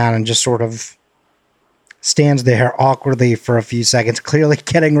turns around and just sort of stands there awkwardly for a few seconds, clearly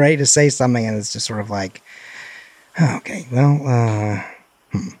getting ready to say something, and it's just sort of like, okay, well,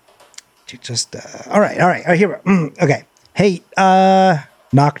 just, all right, here, okay. Hey,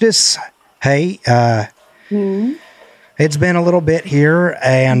 Noctis, hey, It's been a little bit here,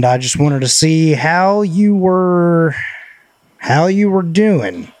 and I just wanted to see how you were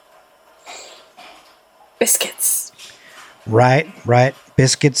doing. Biscuits. Right.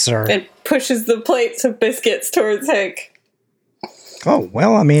 Biscuits are... It pushes the plates of biscuits towards Hank. Oh,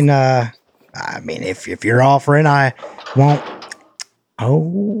 well, I mean, if you're offering, I won't...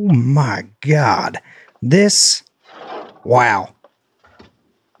 Oh, my God. This... Wow.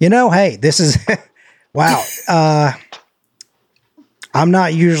 Hey, this is... Wow. I'm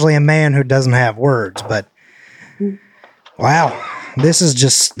not usually a man who doesn't have words, but... Wow. This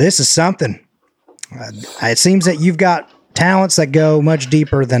is something. It seems that you've got talents that go much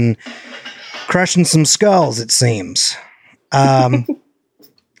deeper than crushing some skulls, it seems.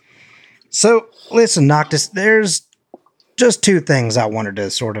 So, listen, Noctis, there's just two things I wanted to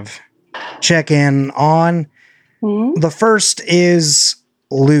sort of check in on. Mm-hmm. The first is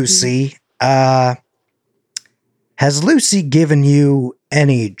Lucy. Has Lucy given you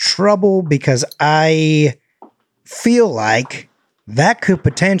any trouble? Because I feel like that could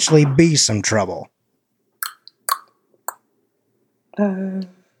potentially be some trouble.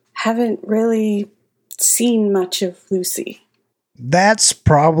 Haven't really seen much of Lucy. That's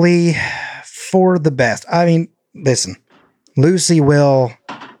probably for the best. I mean, listen, Lucy will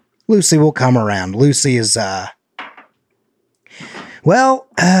come around. Lucy is, I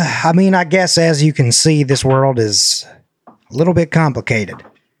guess as you can see, this world is a little bit complicated.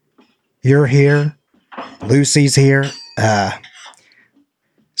 You're here. Lucy's here.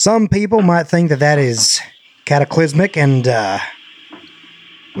 Some people might think that is cataclysmic and,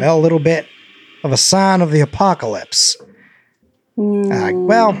 a little bit of a sign of the apocalypse.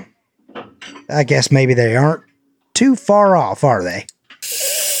 I guess maybe they aren't too far off, are they?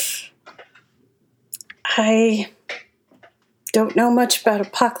 I don't know much about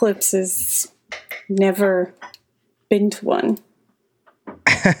apocalypses. Never been to one.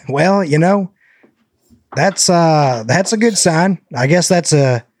 Well, that's a good sign. I guess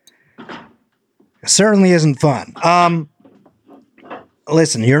certainly isn't fun.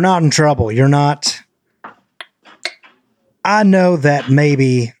 Listen, you're not in trouble. You're not. I know that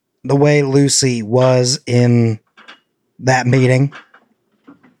maybe the way Lucy was in that meeting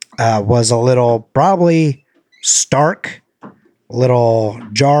was a little probably stark, a little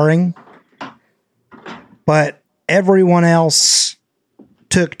jarring, but everyone else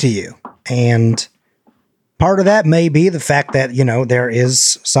took to you. And part of that may be the fact that, there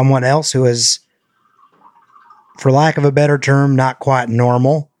is someone else who is, for lack of a better term, not quite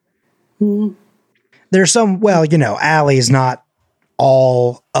normal. Mm. There's some, Allie's not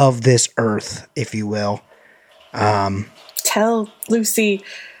all of this earth, if you will. Tell Lucy,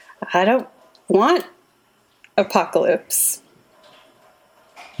 I don't want apocalypse.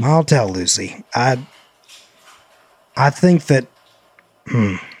 I'll tell Lucy. I think that,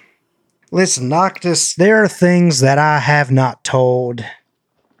 Listen, Noctis, there are things that I have not told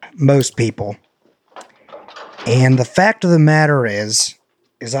most people. And the fact of the matter is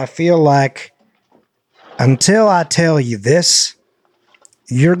I feel like until I tell you this,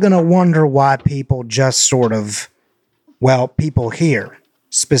 you're going to wonder why people just sort of, people here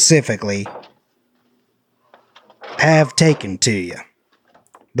specifically have taken to you.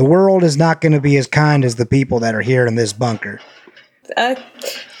 The world is not going to be as kind as the people that are here in this bunker. I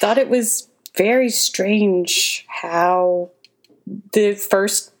thought it was very strange how the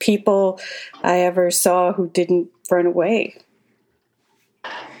first people I ever saw who didn't run away.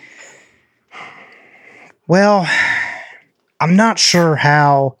 Well, I'm not sure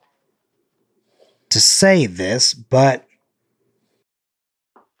how to say this, but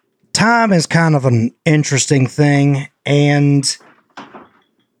time is kind of an interesting thing, and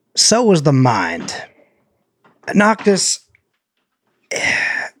so is the mind. Noctis,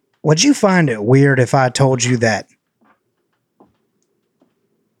 would you find it weird if I told you that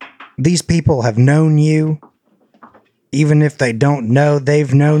these people have known you, even if they don't know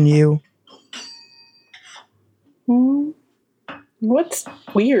they've known you? What's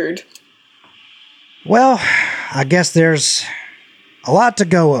weird? Well, I guess there's a lot to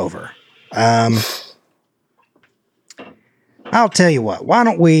go over. I'll tell you what, why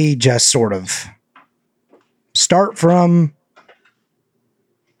don't we just sort of start from,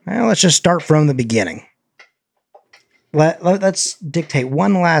 well, let's just start from the beginning. Let's dictate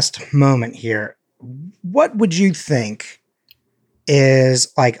one last moment here. What would you think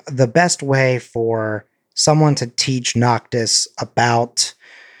is like the best way for someone to teach Noctis about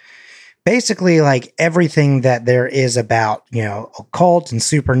basically like everything that there is about, you know, occult and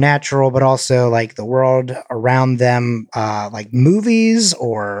supernatural, but also like the world around them, like movies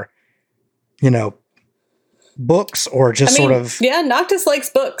or, you know, books or just sort of. Yeah, Noctis likes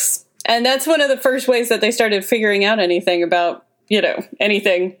books. And that's one of the first ways that they started figuring out anything about, you know,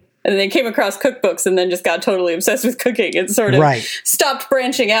 anything. And they came across cookbooks and then just got totally obsessed with cooking and sort of stopped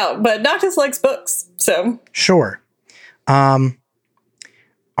branching out. But Noctis likes books, so. Sure. All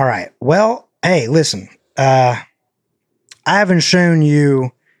right. Well, hey, listen. I haven't shown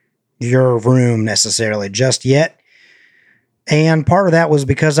you your room necessarily just yet. And part of that was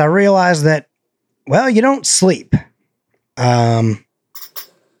because I realized that, well, you don't sleep. And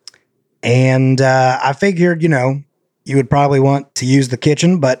I figured, you know, you would probably want to use the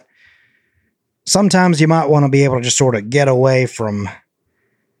kitchen, but sometimes you might want to be able to just sort of get away from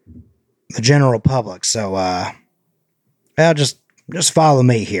the general public. So, well, just follow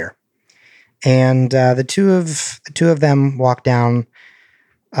me here. And the two of them walk down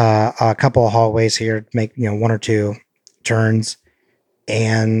a couple of hallways here, make, you know, one or two turns,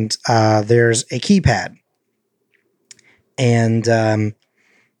 and there's a keypad. And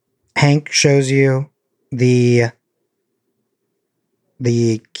Hank shows you the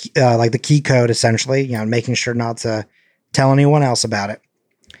like the key code, essentially, you know, making sure not to tell anyone else about it.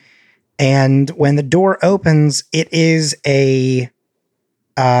 And when the door opens, it is a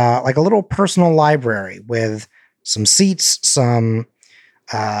like a little personal library with some seats, some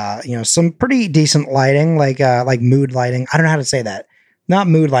you know, some pretty decent lighting, like mood lighting. I don't know how to say that. Not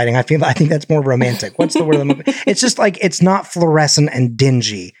mood lighting. I think that's more romantic. What's the word? It's just like, it's not fluorescent and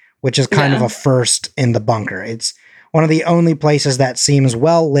dingy, which is kind of a first in the bunker. It's one of the only places that seems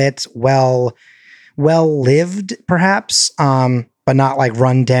well lit, well lived, perhaps, but not like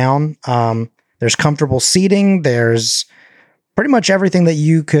run down. There's comfortable seating. There's pretty much everything that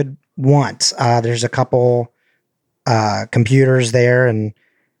you could want. There's a couple computers there, and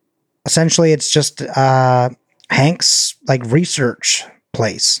essentially it's just Hank's like research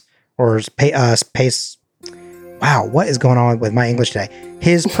place or space. Wow, what is going on with my English today?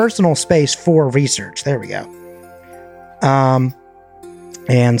 His personal space for research. There we go.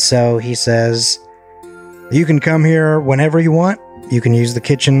 And so he says, you can come here whenever you want. You can use the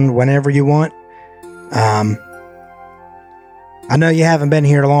kitchen whenever you want. I know you haven't been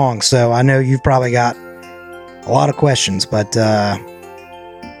here long, so I know you've probably got a lot of questions, but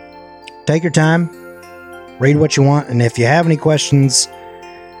take your time, read what you want, and if you have any questions,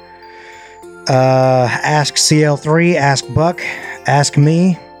 ask CL3, ask Buck, ask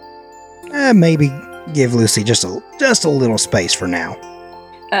me, maybe give Lucy just a little space for now.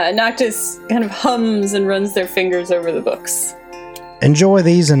 Noctis kind of hums and runs their fingers over the books. Enjoy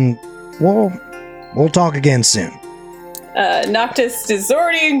these, and we'll talk again soon. Noctis is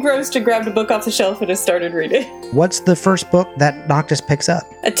already engrossed and grabbed a book off the shelf and has started reading. What's the first book that Noctis picks up?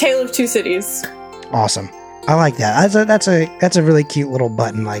 A Tale of Two Cities. Awesome. I like that. That's a really cute little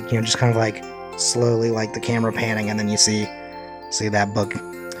button, like, you know, just kind of like slowly, like the camera panning, and then you see that book.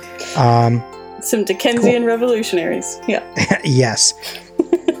 Some Dickensian revolutionaries. Yeah. Yes.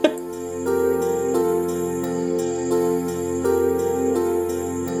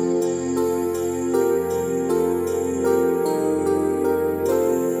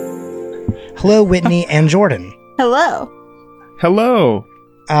 Hello, Whitney and Jordan. Hello. Hello.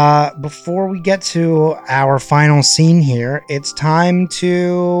 Before we get to our final scene here, it's time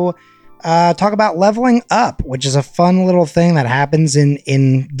to talk about leveling up, which is a fun little thing that happens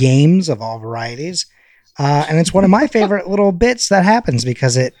in games of all varieties. And it's one of my favorite little bits that happens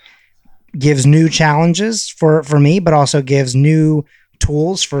because it gives new challenges for me, but also gives new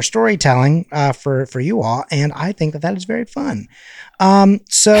tools for storytelling for you all. And I think that is very fun.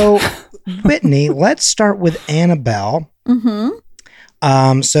 So, Whitney, let's start with Annabelle. Mm-hmm.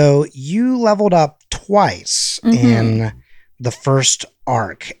 So you leveled up twice in the first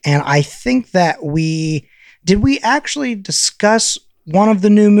arc. And I think that did we actually discuss one of the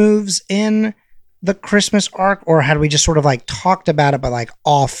new moves in the Christmas arc, or had we just sort of like talked about it, but like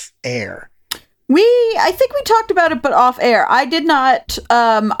off air? I think we talked about it, but off air. I did not,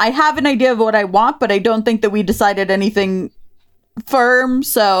 I have an idea of what I want, but I don't think that we decided anything firm.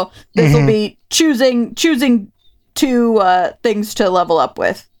 So this will be choosing two things to level up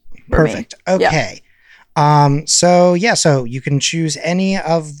with. Perfect. Okay. Yeah. So you can choose any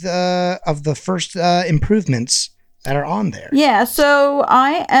of the first improvements that are on there. Yeah, so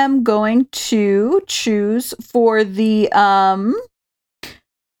I am going to choose for the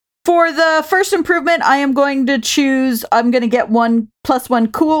first improvement, I'm going to get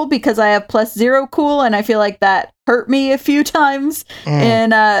 1+1 cool because I have +0 cool, and I feel like that hurt me a few times.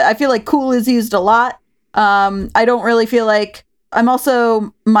 And I feel like cool is used a lot. I don't really feel like I'm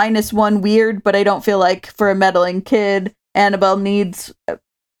also -1 weird, but I don't feel like for a meddling kid, Annabelle needs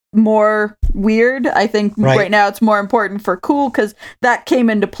more weird. I think right now it's more important for cool because that came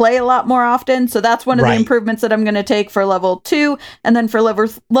into play a lot more often. So that's one of the improvements that I'm going to take for level 2. And then for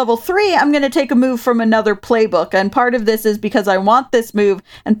level 3, I'm going to take a move from another playbook. And part of this is because I want this move.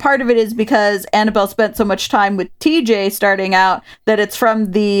 And part of it is because Annabelle spent so much time with TJ starting out that it's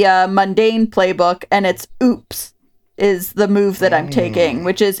from the mundane playbook, and it's oops is the move that I'm taking,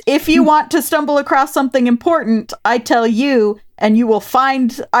 which is if you want to stumble across something important, I tell you, and I will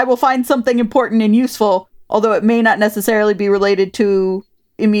find something important and useful, although it may not necessarily be related to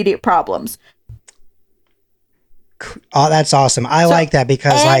immediate problems. Oh, that's awesome. I like that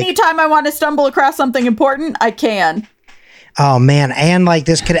because anytime I want to stumble across something important, I can. Oh man. And like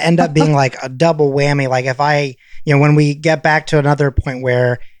this could end up being like a double whammy. Like if when we get back to another point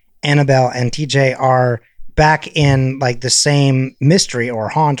where Annabelle and TJ are back in like the same mystery or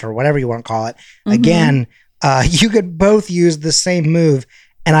haunt or whatever you want to call it, again, you could both use the same move,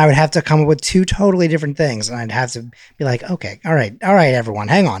 and I would have to come up with 2 totally different things, and I'd have to be like, okay, all right, everyone,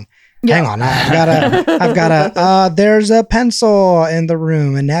 hang on. I've got there's a pencil in the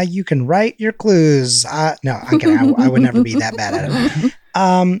room, and now you can write your clues. No, I'm kidding. I would never be that bad at it.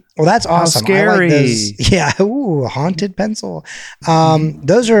 Well, that's awesome. How scary. I like those. Yeah. Ooh, haunted pencil.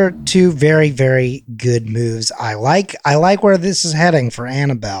 Those are 2 very, very good moves. I like where this is heading for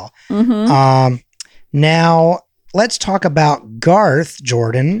Annabelle. Now let's talk about Garth,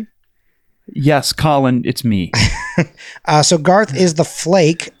 Jordan. Yes, Colin, it's me. So Garth is the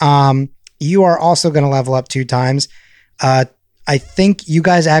flake. You are also going to level up 2 times. I think you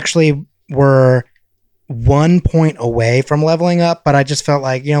guys actually were 1 point away from leveling up, but I just felt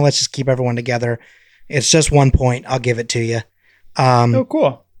like, let's just keep everyone together. It's just 1 point. I'll give it to you. Oh,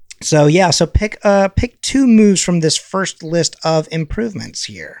 cool. So yeah, so pick 2 moves from this first list of improvements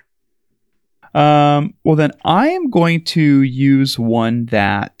here. Well, then I am going to use one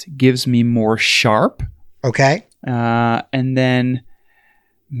that gives me more sharp. Okay. And then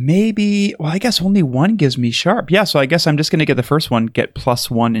maybe, I guess only one gives me sharp. Yeah, so I guess I'm just going to get the first one, get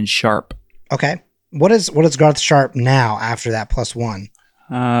 +1 in sharp. Okay. What is Garth sharp now after that +1?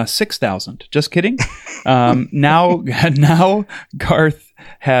 6,000. Just kidding. Now Garth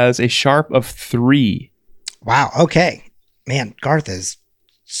has a sharp of 3. Wow. Okay. Man, Garth is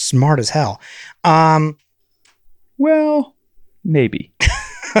smart as hell. Well, maybe.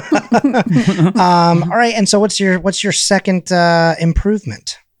 All right. And so what's your second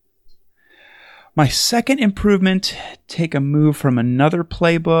improvement? My second improvement, take a move from another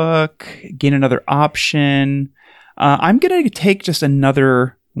playbook, gain another option. I'm going to take just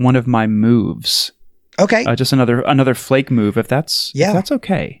another one of my moves. Okay. Just another flake move, if that's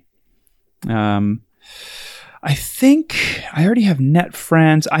okay. I think I already have net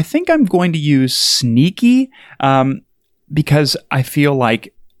friends. I think I'm going to use Sneaky because I feel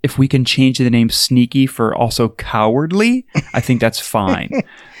like if we can change the name Sneaky for also Cowardly, I think that's fine.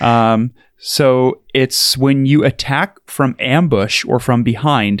 So it's when you attack from ambush or from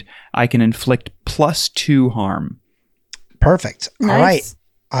behind, I can inflict +2 harm. Perfect. Nice. All right.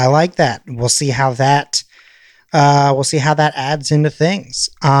 I like that. We'll see how that adds into things.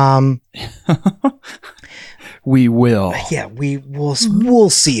 We will. Yeah, we'll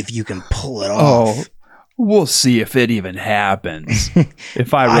see if you can pull it off. Oh, we'll see if it even happens.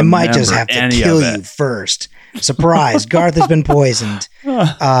 If I might just have to kill you first. Surprise, Garth has been poisoned.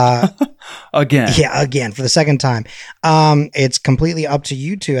 Again. Yeah, again, for the second time. It's completely up to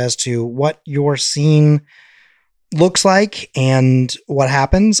you two as to what your scene looks like and what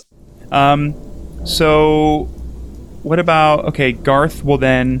happens. So what about, Garth will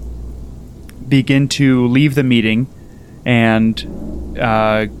then begin to leave the meeting and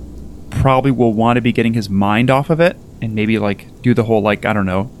probably will want to be getting his mind off of it and maybe like do the whole like, I don't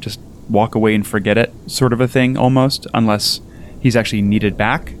know, just walk away and forget it sort of a thing almost, unless he's actually needed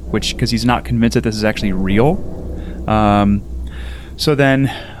back, which because he's not convinced that this is actually real. So then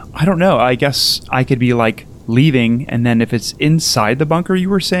I don't know, I guess I could be like leaving, and then if it's inside the bunker you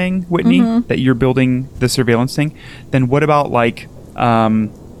were saying, Whitney, that you're building the surveillance thing, then what about like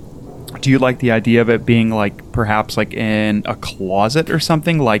do you like the idea of it being like perhaps like in a closet or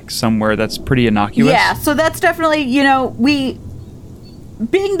something, like somewhere that's pretty innocuous? Yeah, so that's definitely, being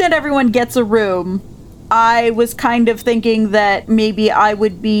that everyone gets a room, I was kind of thinking that maybe I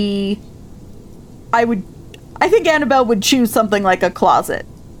think Annabelle would choose something like a closet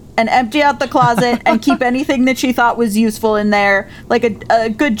and empty out the closet and keep anything that she thought was useful in there, like a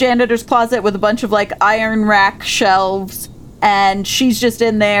good janitor's closet with a bunch of like iron rack shelves, and she's just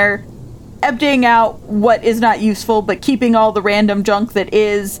in there emptying out what is not useful but keeping all the random junk that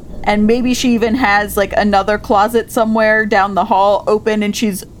is. And maybe she even has like another closet somewhere down the hall open, and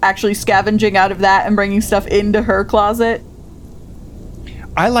she's actually scavenging out of that and bringing stuff into her closet.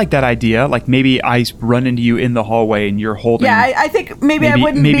 I like that idea. Like maybe I run into you in the hallway and you're holding. Yeah, I think maybe I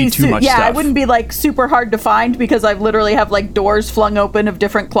wouldn't be too much stuff. I wouldn't be like super hard to find because I've literally have like doors flung open of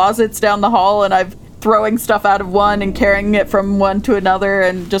different closets down the hall, and I've throwing stuff out of one and carrying it from one to another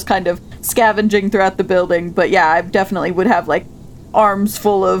and just kind of scavenging throughout the building. But yeah, I definitely would have like arms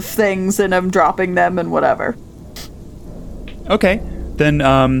full of things and I'm dropping them and whatever. Okay, then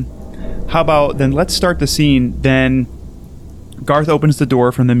how about then let's start the scene. Then Garth opens the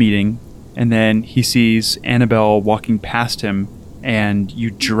door from the meeting, and then he sees Annabelle walking past him, and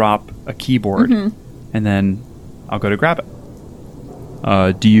you drop a keyboard, and then I'll go to grab it.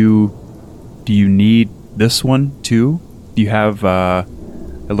 Do you need this one too? Do you have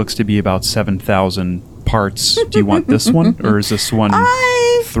it looks to be about 7,000 parts. Do you want this one, or is this one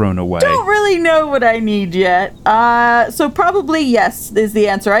thrown away? I don't really know what I need yet. So probably yes is the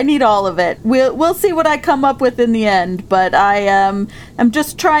answer. I need all of it. We'll see what I come up with in the end, but I'm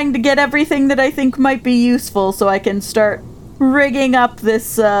just trying to get everything that I think might be useful so I can start rigging up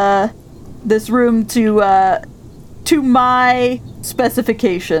this room to my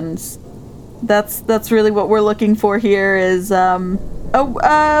specifications. That's really what we're looking for here, is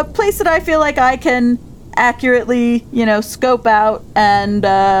a place that I feel like I can accurately, scope out and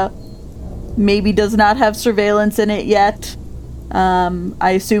maybe does not have surveillance in it yet.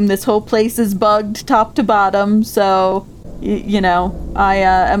 I assume this whole place is bugged top to bottom, so I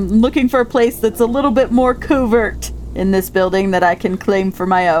am looking for a place that's a little bit more covert in this building that I can claim for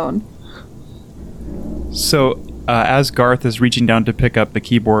my own. So as Garth is reaching down to pick up the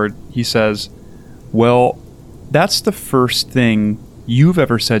keyboard, he says, well, that's the first thing you've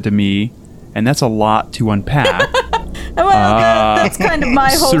ever said to me, and that's a lot to unpack. Well, that's kind of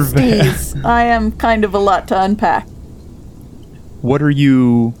my whole steez. I am kind of a lot to unpack. What are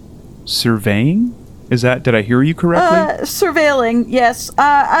you surveying? Did I hear you correctly? Surveilling, yes.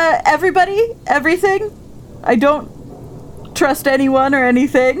 Everybody, everything. I don't trust anyone or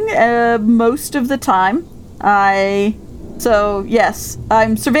anything, most of the time. So yes,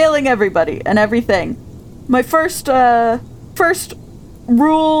 I'm surveilling everybody and everything. My first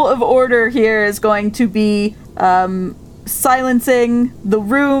rule of order here is going to be silencing the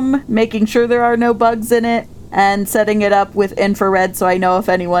room, making sure there are no bugs in it, and setting it up with infrared so I know if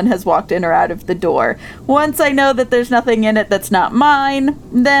anyone has walked in or out of the door. Once I know that there's nothing in it that's not mine,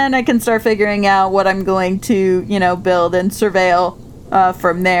 then I can start figuring out what I'm going to, build and surveil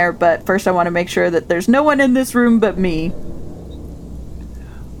from there. But first I want to make sure that there's no one in this room but me.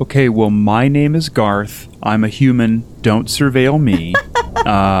 Okay, well, my name is Garth. I'm a human. Don't surveil me.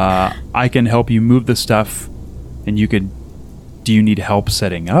 I can help you move the stuff, and do you need help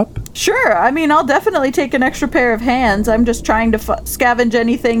setting up? Sure. I mean, I'll definitely take an extra pair of hands. I'm just trying to scavenge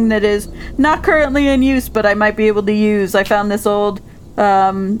anything that is not currently in use, but I might be able to use. I found this old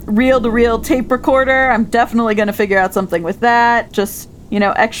reel-to-reel tape recorder. I'm definitely going to figure out something with that. Just,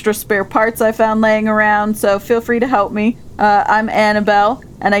 extra spare parts I found laying around, so feel free to help me. I'm Annabelle,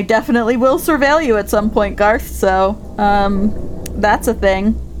 and I definitely will surveil you at some point, Garth, so that's a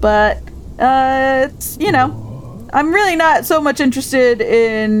thing. But, it's, I'm really not so much interested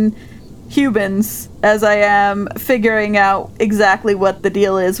in humans as I am figuring out exactly what the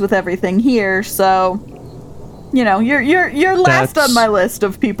deal is with everything here. So, you're last on my list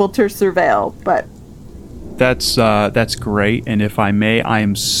of people to surveil, but that's great. And if I may, I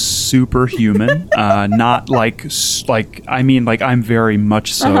am superhuman. Not I'm very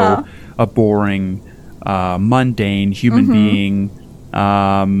much so a boring, mundane human being.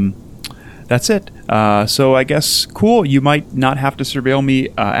 that's it. So I guess cool. You might not have to surveil me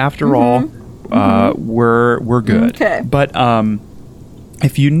after all. We're good. Okay. But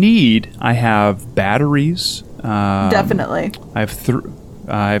if you need, I have batteries. Definitely. I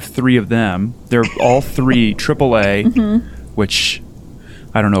have 3 of them. They're all 3 AAA, which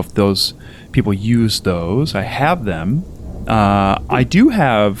I don't know if those people use those. I have them. I do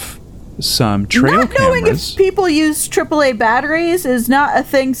have some trail Not knowing cameras. if people use AAA batteries is not a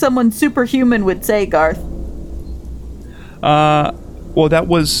thing someone superhuman would say, Garth. Well, that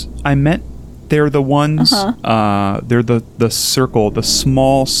was I meant. They're the ones. They're the circle, the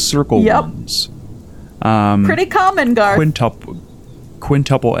small circle Yep. ones. Pretty common, Garth.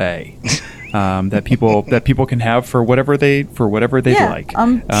 Quintuple A. That people can have for whatever they like.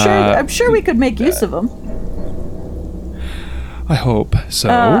 I'm sure we could make use of them. I hope so.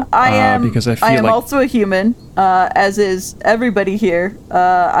 I am because I feel I am like also a human, as is everybody here.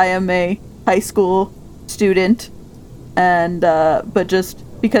 I am a high school student, and but just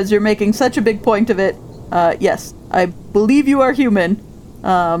because you're making such a big point of it, yes, I believe you are human,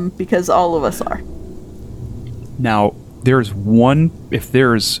 because all of us are. now there's one. If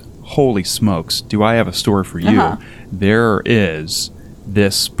there's holy smokes, do I have a story for you? There is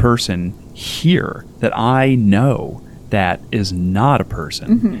this person here that I know that is not a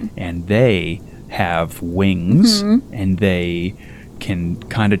person, and they have wings, and they can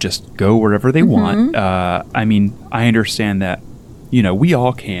kind of just go wherever they want. I mean, I understand that, we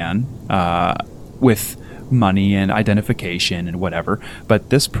all can with money and identification and whatever, but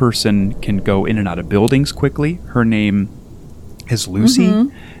this person can go in and out of buildings quickly. Her name is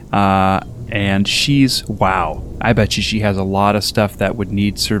Lucy, and she's, wow, I bet you she has a lot of stuff that would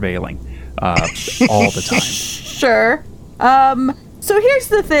need surveilling all the time. Sure. So here's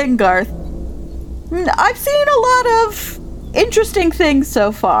the thing, Garth. I've seen a lot of interesting things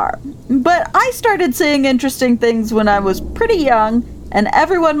so far, but I started seeing interesting things when I was pretty young, and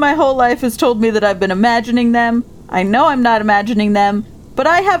everyone my whole life has told me that I've been imagining them. I know I'm not imagining them, but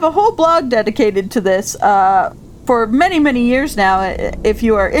I have a whole blog dedicated to this, for many, many years now, if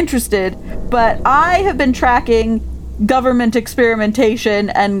you are interested, but I have been tracking government experimentation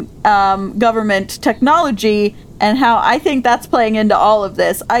and government technology and how I think that's playing into all of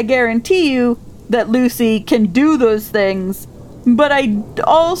this. I guarantee you that Lucy can do those things, but I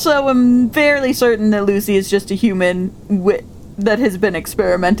also am fairly certain that Lucy is just a human that has been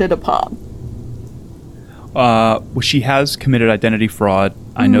experimented upon. Well, she has committed identity fraud.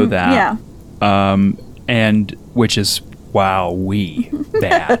 I know that. Yeah. And which is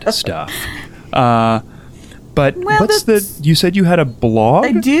bad stuff. But you said you had a blog?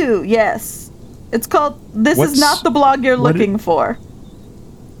 I do, yes. It's called This Is Not the Blog You're Looking For.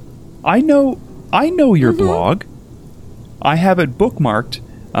 I know your blog. I have it bookmarked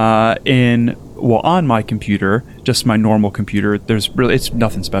on my computer, just my normal computer. It's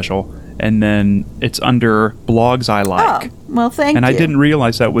nothing special. And then it's under blogs I like. Oh, well, thank you. And I didn't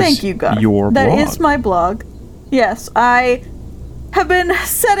realize that was Thank you, God. your blog. That is my blog. Yes, I have been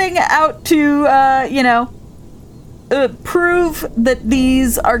setting out to, prove that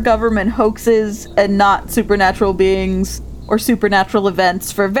these are government hoaxes and not supernatural beings or supernatural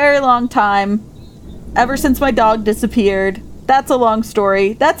events for a very long time. Ever since my dog disappeared. That's a long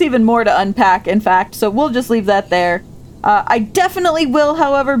story. That's even more to unpack, in fact, so we'll just leave that there. I definitely will,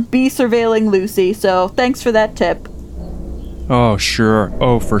 however, be surveilling Lucy, so thanks for that tip. Oh, sure.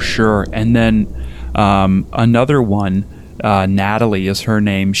 Oh, for sure. And then another one, Natalie is her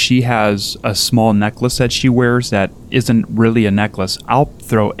name. She has a small necklace that she wears that isn't really a necklace. I'll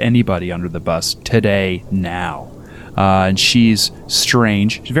throw anybody under the bus today, now. And she's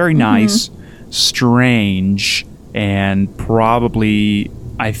strange. She's very nice, strange, and probably...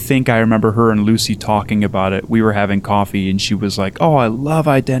 I think I remember her and Lucy talking about it. We were having coffee and she was like, "Oh, I love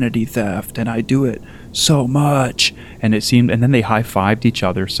identity theft and I do it so much." And it seemed, and then they high-fived each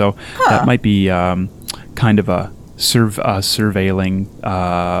other. So that might be kind of a surveilling,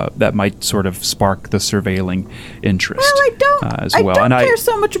 that might sort of spark the surveilling interest. Well, I don't care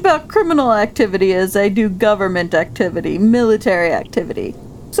so much about criminal activity as I do government activity, military activity.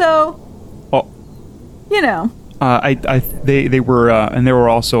 So, they were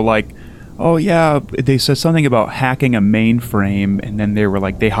also like, oh yeah, they said something about hacking a mainframe, and then they were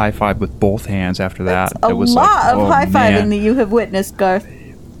like, they high-fived with both hands after that. It was a lot of high-fiving that you have witnessed, Garth.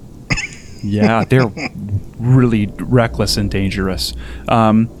 Yeah, they're really reckless and dangerous.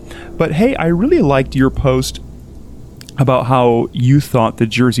 But hey, I really liked your post about how you thought the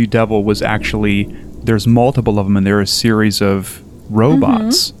Jersey Devil was actually, there's multiple of them and they're a series of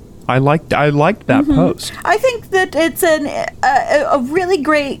robots. I liked that post. I think that it's a really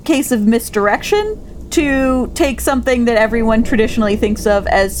great case of misdirection to take something that everyone traditionally thinks of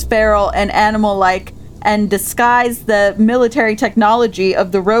as feral and animal-like and disguise the military technology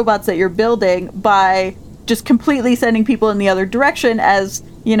of the robots that you're building by just completely sending people in the other direction as,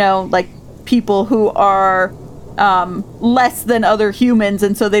 like people who are less than other humans,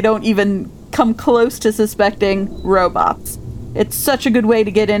 and so they don't even come close to suspecting robots. It's such a good way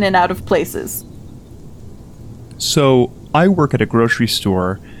to get in and out of places. So I work at a grocery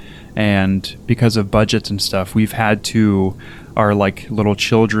store, and because of budgets and stuff, we've had to our like little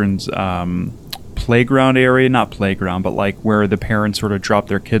children's playground area, not playground, but like where the parents sort of drop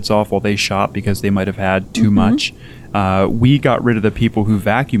their kids off while they shop because they might have had too much. We got rid of the people who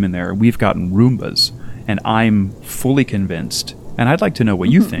vacuum in there. We've gotten Roombas, and I'm fully convinced, and I'd like to know what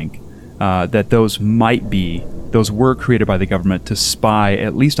you think, that those were created by the government to spy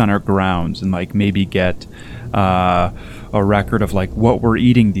at least on our grounds and like maybe get a record of like what we're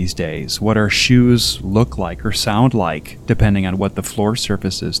eating these days, what our shoes look like or sound like, depending on what the floor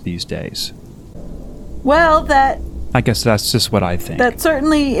surface is these days. Well, I guess that's just what I think. That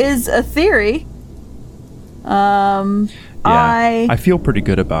certainly is a theory. I feel pretty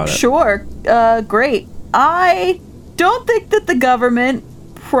good about it. Sure. Great. I don't think that the government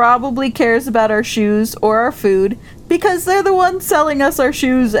probably cares about our shoes or our food because they're the ones selling us our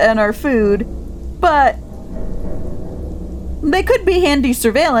shoes and our food. But they could be handy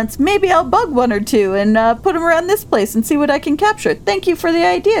surveillance. Maybe I'll bug one or two and put them around this place and see what I can capture. Thank you for the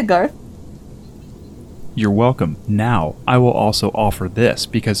idea, Garth. You're welcome. Now, I will also offer this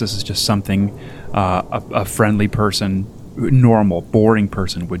because this is just something a friendly person, normal, boring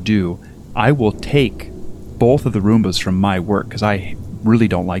person would do. I will take both of the Roombas from my work because I really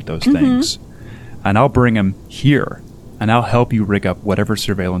don't like those things. And I'll bring them here and I'll help you rig up whatever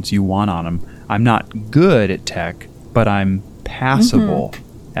surveillance you want on them. I'm not good at tech, but I'm passable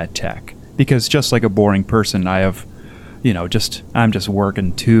at tech because just like a boring person, I have, I'm just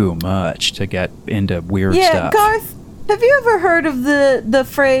working too much to get into weird stuff. Yeah, Garth, have you ever heard of the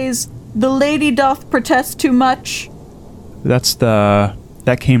phrase, "The lady doth protest too much"?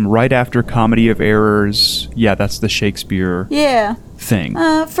 That came right after Comedy of Errors. Yeah, that's the Shakespeare thing.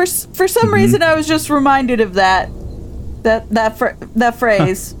 For some reason, I was just reminded of that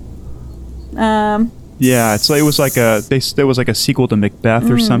phrase. Yeah, it was like a sequel to Macbeth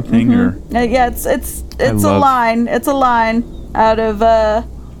or something, or yeah, it's a line. It's a line out of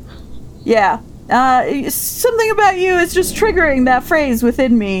something about you is just triggering that phrase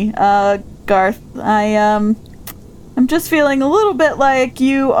within me, Garth. I'm just feeling a little bit like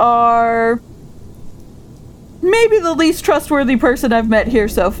you are maybe the least trustworthy person I've met here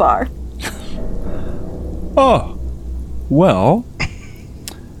so far. Oh, well.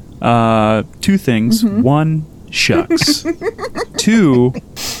 Two things. One, shucks. Two,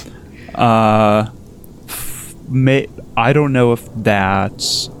 I don't know if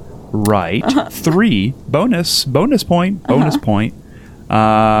that's right. Three, bonus point.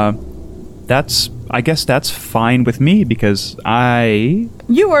 I guess that's fine with me because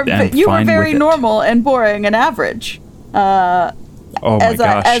you were very normal and boring and average. Oh my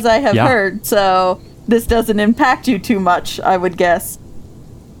gosh. As I have heard, so this doesn't impact you too much, I would guess.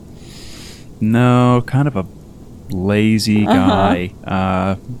 No, kind of a lazy guy.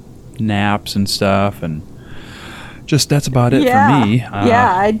 Naps and stuff, and just that's about it for me.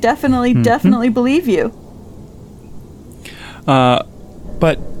 I definitely believe you.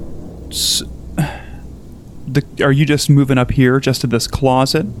 But are you just moving up here just to this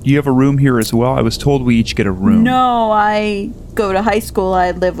closet? Do you have a room here as well? I was told we each get a room. No, I go to high school.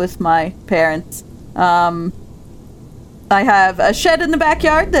 I live with my parents. I have a shed in the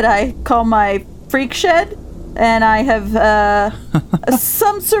backyard that I call my freak shed, and I have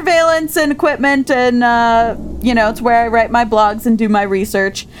some surveillance and equipment, and it's where I write my blogs and do my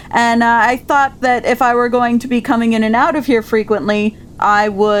research. And I thought that if I were going to be coming in and out of here frequently, I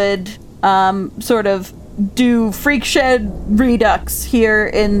would sort of do freak shed redux here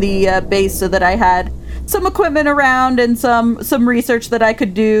in the base so that I had some equipment around and some research that I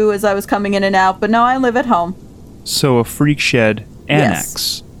could do as I was coming in and out. But no, I live at home. So a freak shed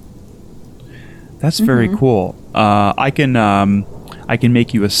annex. Yes. That's very cool. I can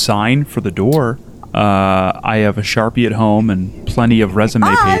make you a sign for the door. I have a Sharpie at home and plenty of resume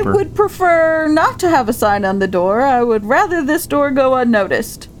paper. I would prefer not to have a sign on the door. I would rather this door go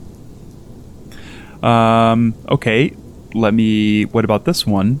unnoticed. Okay. What about this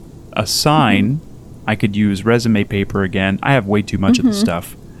one? A sign. I could use resume paper again. I have way too much of the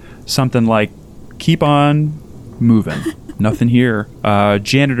stuff. Something like, keep on moving. nothing here.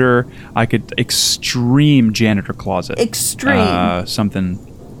 Janitor, I could extreme janitor closet. Extreme. Something.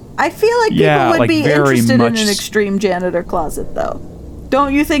 I feel like people would like be very interested in much an extreme janitor closet, though.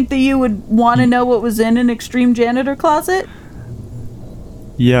 Don't you think that you would want to know what was in an extreme janitor closet?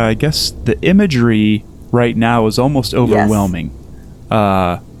 Yeah, I guess the imagery right now is almost overwhelming.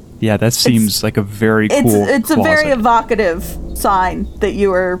 Yeah, that seems like a very cool It's a closet. very evocative sign that you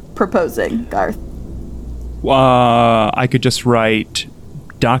were proposing, Garth. I could just write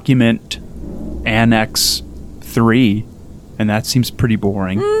document annex 3, and that seems pretty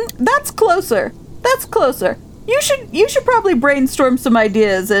boring. That's closer. That's closer. You should probably brainstorm some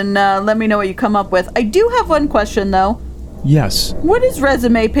ideas and let me know what you come up with. I do have one question, though. Yes. What is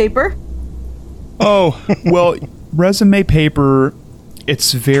resume paper? Oh, well, resume paper,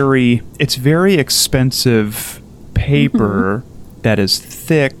 it's very expensive paper that is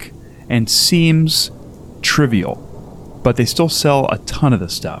thick and seems trivial, but they still sell a ton of the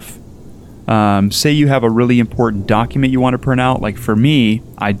stuff. Say you have a really important document you want to print out. Like for me,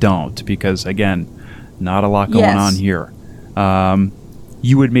 I don't, because again, not a lot going on here.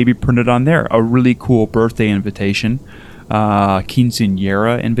 You would maybe print it on there. A really cool birthday invitation,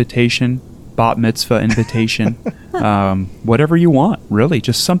 quinceañera invitation, bat mitzvah invitation, whatever you want, really.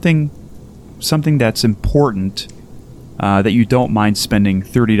 Just something that's important that you don't mind spending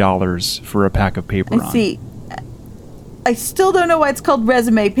 $30 for a pack of paper on. I see. I still don't know why it's called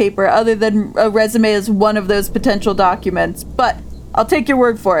resume paper, other than a resume is one of those potential documents, but I'll take your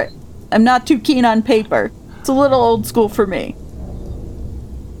word for it. I'm not too keen on paper. It's a little old school for me.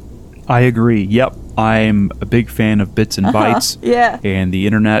 I agree. Yep. I'm a big fan of bits and bytes and the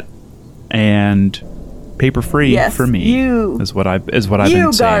internet, and paper free for me is what I've been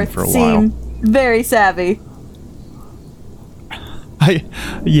saying Garth, for a while. seem very savvy.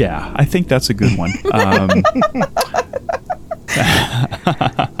 I think that's a good one.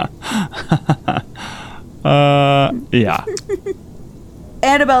 Yeah.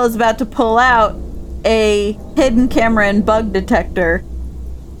 Annabelle is about to pull out a hidden camera and bug detector.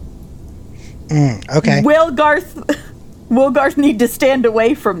 Okay. Will Garth need to stand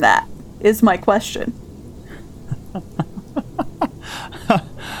away from that? Is my question.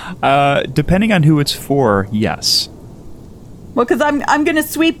 Depending on who it's for, yes. Well, because I'm going to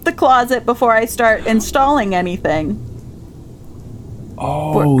sweep the closet before I start installing anything.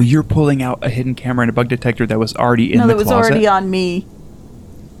 Oh, you're pulling out a hidden camera and a bug detector that was already in the closet? No, that was already on me.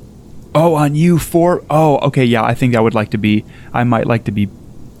 Oh, on you for... Oh, okay, yeah, I think I might like to be...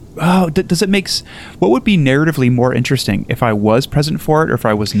 Oh, does it make... What would be narratively more interesting, if I was present for it or if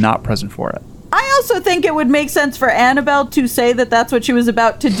I was not present for it? I also think it would make sense for Annabelle to say that that's what she was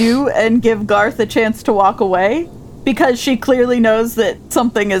about to do and give Garth a chance to walk away, because she clearly knows that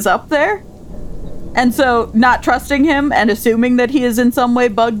something is up there. And so not trusting him and assuming that he is in some way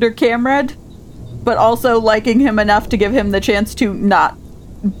bugged or cameraed, but also liking him enough to give him the chance to not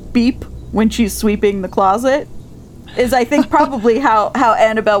beep when she's sweeping the closet, is I think probably how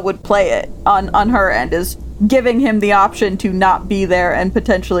Annabelle would play it on her end, is giving him the option to not be there and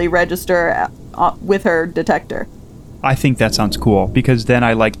potentially register with her detector. I think that sounds cool, because then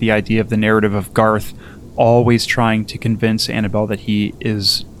I like the idea of the narrative of Garth always trying to convince Annabelle that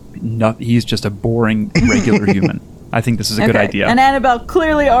he's just a boring regular human. I think this is a good idea. And Annabelle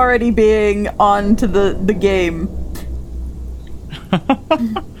clearly already being on to the game.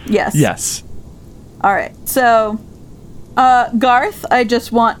 Yes. Yes. All right. So, Garth, I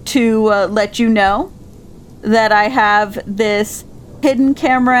just want to let you know that I have this hidden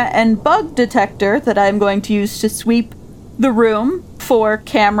camera and bug detector that I'm going to use to sweep the room for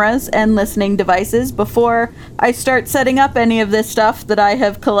cameras and listening devices before I start setting up any of this stuff that I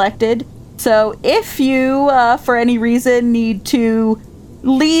have collected. So if you, for any reason, need to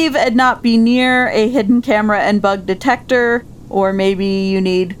leave and not be near a hidden camera and bug detector, or maybe you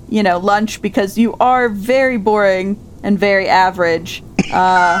need, lunch because you are very boring and very average,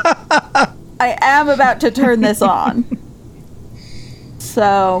 I am about to turn this on.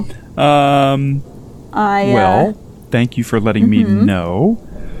 So, well, thank you for letting me know.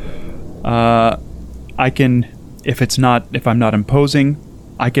 I can, if I'm not imposing,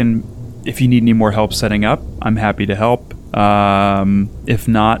 I can, if you need any more help setting up, I'm happy to help. If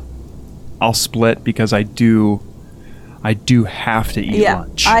not, I'll split, because I do have to eat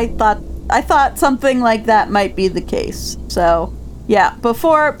lunch. I thought something like that might be the case. So, yeah,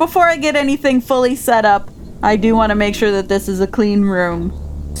 before I get anything fully set up, I do want to make sure that this is a clean room.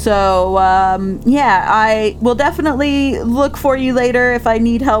 So, I will definitely look for you later if I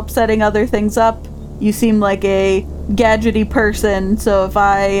need help setting other things up. You seem like a gadgety person, so if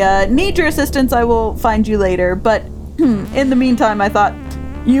I need your assistance, I will find you later. But In the meantime, I thought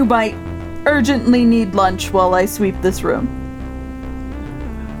you might urgently need lunch while I sweep this room.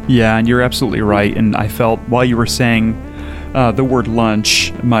 Yeah, and you're absolutely right. And I felt while you were saying the word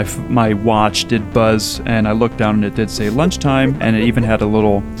lunch, my watch did buzz, and I looked down and it did say lunchtime, and it even had a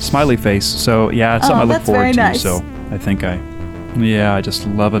little smiley face. So yeah, it's something I look forward to. Nice. So I think I just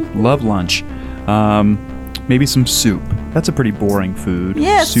love it. Love lunch. Maybe some soup. That's a pretty boring food.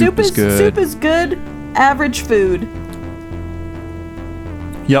 Yeah, soup is good. Soup is good. Average food.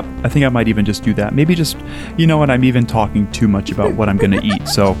 Yep, I think I might even just do that. Maybe just, you know what, I'm even talking too much about what I'm going to eat,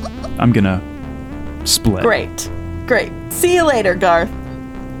 so I'm going to split. Great. See you later, Garth.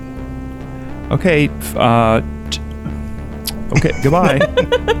 Okay, okay, goodbye.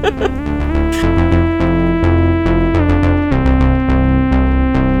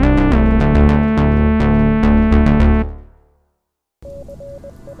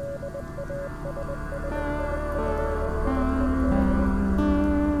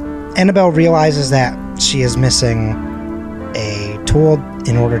 Annabelle realizes that she is missing a tool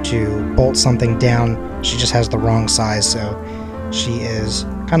in order to bolt something down. She just has the wrong size, so she is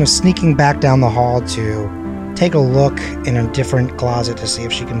kind of sneaking back down the hall to take a look in a different closet to see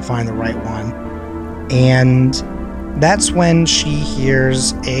if she can find the right one. And that's when she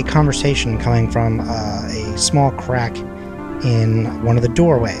hears a conversation coming from a small crack in one of the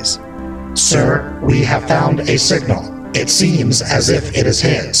doorways. Sir, we have found a signal. It seems as if it is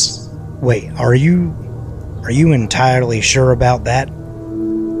his. Wait, are you entirely sure about that?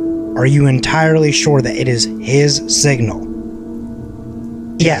 Are you entirely sure that it is his signal?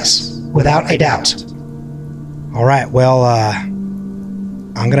 Yes, without a doubt. All right, well,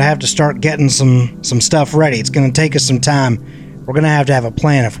 I'm gonna have to start getting some stuff ready. It's gonna take us some time. We're gonna have to have a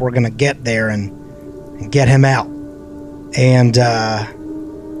plan if we're gonna get there and get him out. And I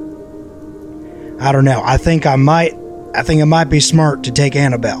don't know. I think it might be smart to take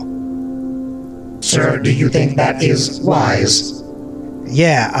Annabelle. Sir, do you think that is wise?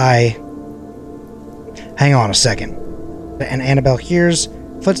 Yeah, Hang on a second. And Annabelle hears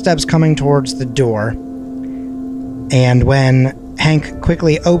footsteps coming towards the door. And when Hank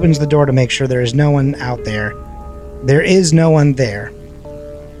quickly opens the door to make sure there is no one out there, there is no one there.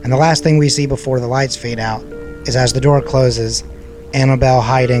 And the last thing we see before the lights fade out is as the door closes, Annabelle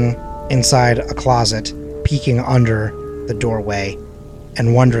hiding inside a closet, peeking under the doorway,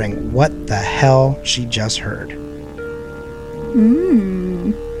 and wondering what the hell she just heard.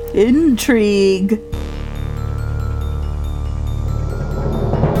 Intrigue.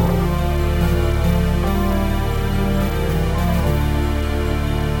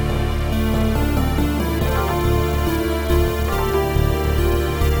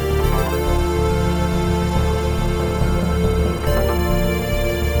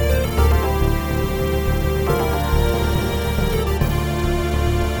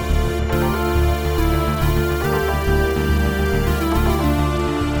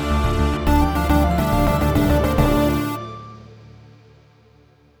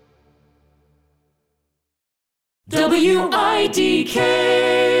 WIDK.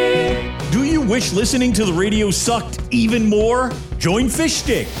 Do you wish listening to the radio sucked even more? Join Fish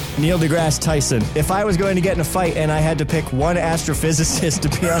Stick. Neil deGrasse Tyson. If I was going to get in a fight and I had to pick one astrophysicist to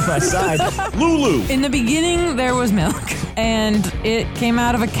be on my side. Lulu. In the beginning, there was milk, and it came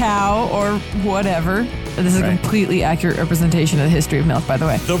out of a cow or whatever. This is a completely accurate representation of the history of milk, by the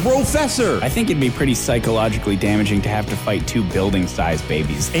way. The Professor. I think it'd be pretty psychologically damaging to have to fight two building-sized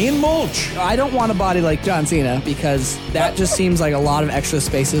babies. And Mulch. I don't want a body like John Cena because that just seems like a lot of extra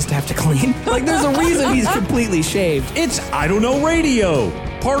spaces to have to clean. Like, there's a reason he's completely shaved. It's I Don't Know Radio,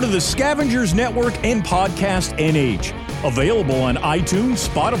 part of the Scavengers Network and Podcast NH. Available on iTunes,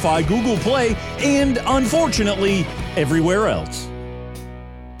 Spotify, Google Play, and, unfortunately, everywhere else.